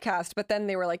the podcast. But then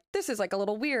they were like, this is like a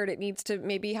little weird. It needs to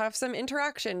maybe have some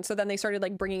interaction. So then they started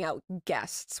like bringing out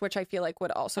guests, which I feel like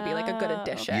would also be like a good Oh.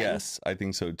 addition. Yes, I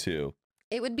think so too.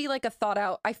 It would be like a thought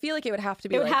out. I feel like it would have to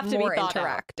be It would like have to be more thought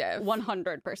out. interactive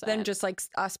 100%. than just like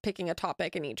us picking a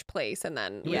topic in each place and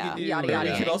then We Yeah. could do, yada But yada.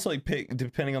 we yeah. could also like pick,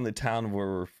 depending on the town where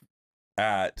we're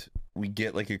at, we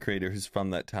get like a creator who's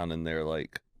from that town and they're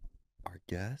like our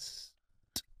guest.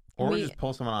 Or we we- just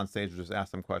pull someone on stage and just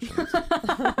ask them questions.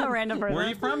 a random person. Where are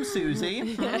you from,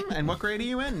 Susie? And what grade are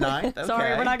you in? Ninth? Okay.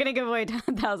 Sorry, we're not going to give away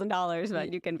 $1,000,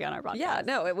 but you can be on our podcast. Yeah,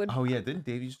 no, it would. Oh yeah, didn't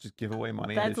Dave used to just give away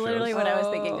money? at That's his literally shows? what I was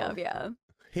thinking Oh. of. Yeah.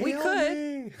 We Heal could.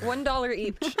 me. $1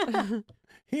 each.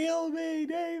 Heal me,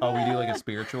 David. Oh, we do like a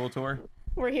spiritual tour.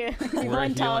 We're here. We're One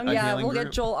healing- tongue. a Yeah, healing we'll group?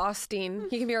 get Joel Osteen.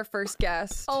 He can be our first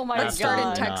guest. Oh my Let's start in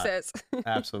God. Absolutely not. Texas.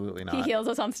 Absolutely not. He heals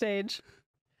us on stage.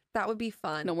 That would be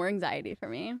fun. No more anxiety for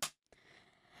me.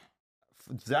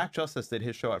 Zach Justice did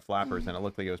his show at Flappers, and it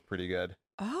looked like it was pretty good.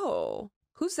 Oh,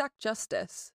 who's Zach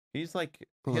Justice? He's like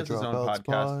From he the has his own Dropouts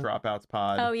podcast, Pod. Dropouts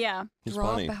Pod. Oh, yeah. He's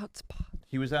funny. Dropouts Pod.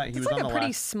 He was It's on like the a pretty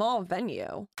last. small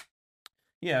venue.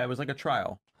 Yeah, it was like a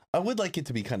trial. I would like it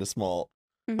to be kind of small.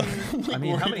 Mhm. I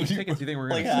mean, how many tickets do you think we're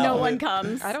gonna Like sell? No how one it-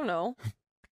 comes. I don't know.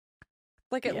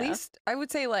 Like at Yeah. least I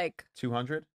would say like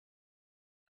 200.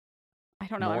 I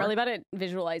don't know. I'm More? really bad at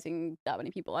visualizing that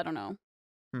many people. I don't know.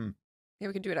 yeah,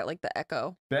 we could do it at like the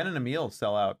Echo. Ben and Emil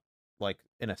sell out like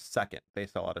in a second. They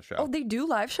sell out a show. Oh, they do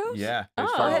live shows? yeah, they Oh.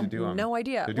 I started had to do them. no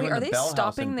idea. They're Wait, doing are the they Bell House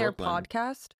stopping in their Brooklyn.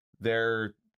 podcast?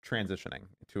 They're transitioning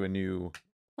to a new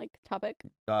Topic.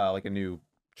 like a new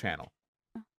channel.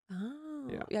 Oh,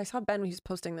 Yeah. yeah. I saw Ben. He's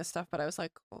posting this stuff, but I was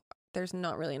like, oh, there's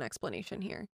not really an explanation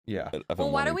here. Yeah.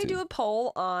 Well, why don't we do a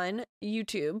poll on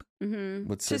YouTube Mm-hmm.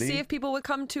 What to city? see if people would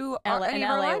come to LA any in of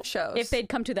our LA, live shows? If they'd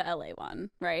come to the LA one,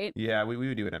 right? Yeah, we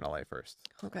would do it in LA first.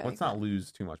 okay, Let's not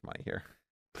lose too much money here.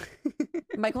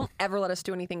 Mike won't ever let us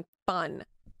do anything fun.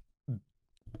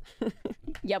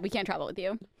 Yeah, we can't travel with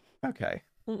you. Okay.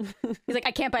 He's like,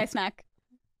 I can't buy a snack.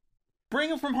 Bring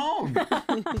them from home.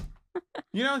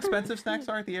 You know how expensive snacks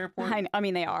are at the airport? I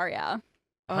mean, they are, yeah.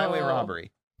 Highway Oh.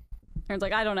 robbery. Aaron's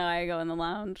like, I don't know. I go in the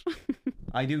lounge.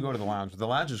 I do go to the lounge. The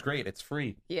lounge is great. It's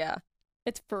free. Yeah.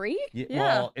 It's free, Yeah. Yeah.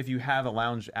 Well, if you have a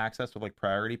lounge access with like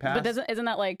priority pass. but isn't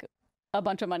that like a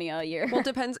bunch of money a year? Well, it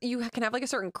depends. You can have like a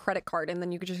certain credit card, and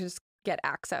then you could just get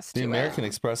access to The American it.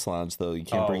 Express Lounge, though, you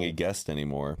can't bring Oh. a guest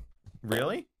anymore.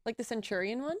 Really? Like the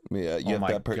Centurion one. Yeah, Oh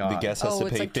my the God. guest has Oh, to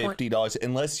it's pay like 20 $50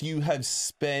 unless you have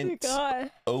spent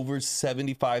over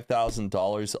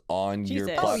 $75,000 on your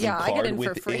Jesus. platinum Oh, yeah, I card get in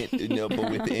for within free. no, but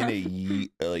within a year,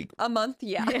 like A month,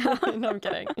 yeah. Yeah. No, I'm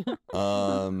kidding.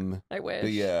 I wish.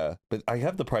 yeah, but I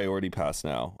have the priority pass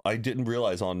now. I didn't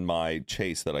realize on my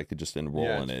Chase that I could just enroll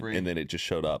Yeah, in it's it, free. and then it just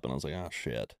showed up, and I was like, oh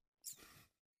shit.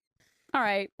 All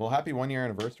right. Well, happy 1 year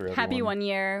anniversary. Happy everyone. 1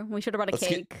 year. We should have brought a Let's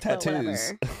cake. get but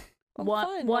tattoos. whatever. Oh, What-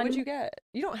 fun. What would one- you get?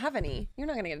 You don't have any. You're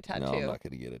not gonna get a tattoo. No, I'm not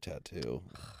gonna get a tattoo.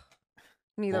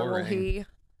 Neither will Boring. he.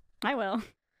 I will.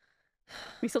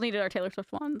 We still needed our Taylor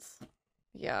Swift ones.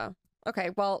 Yeah.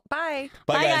 Okay. Well, bye.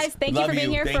 Bye, guys. Thank you Love for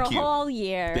being here for Thank a you. whole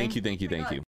year. Thank you.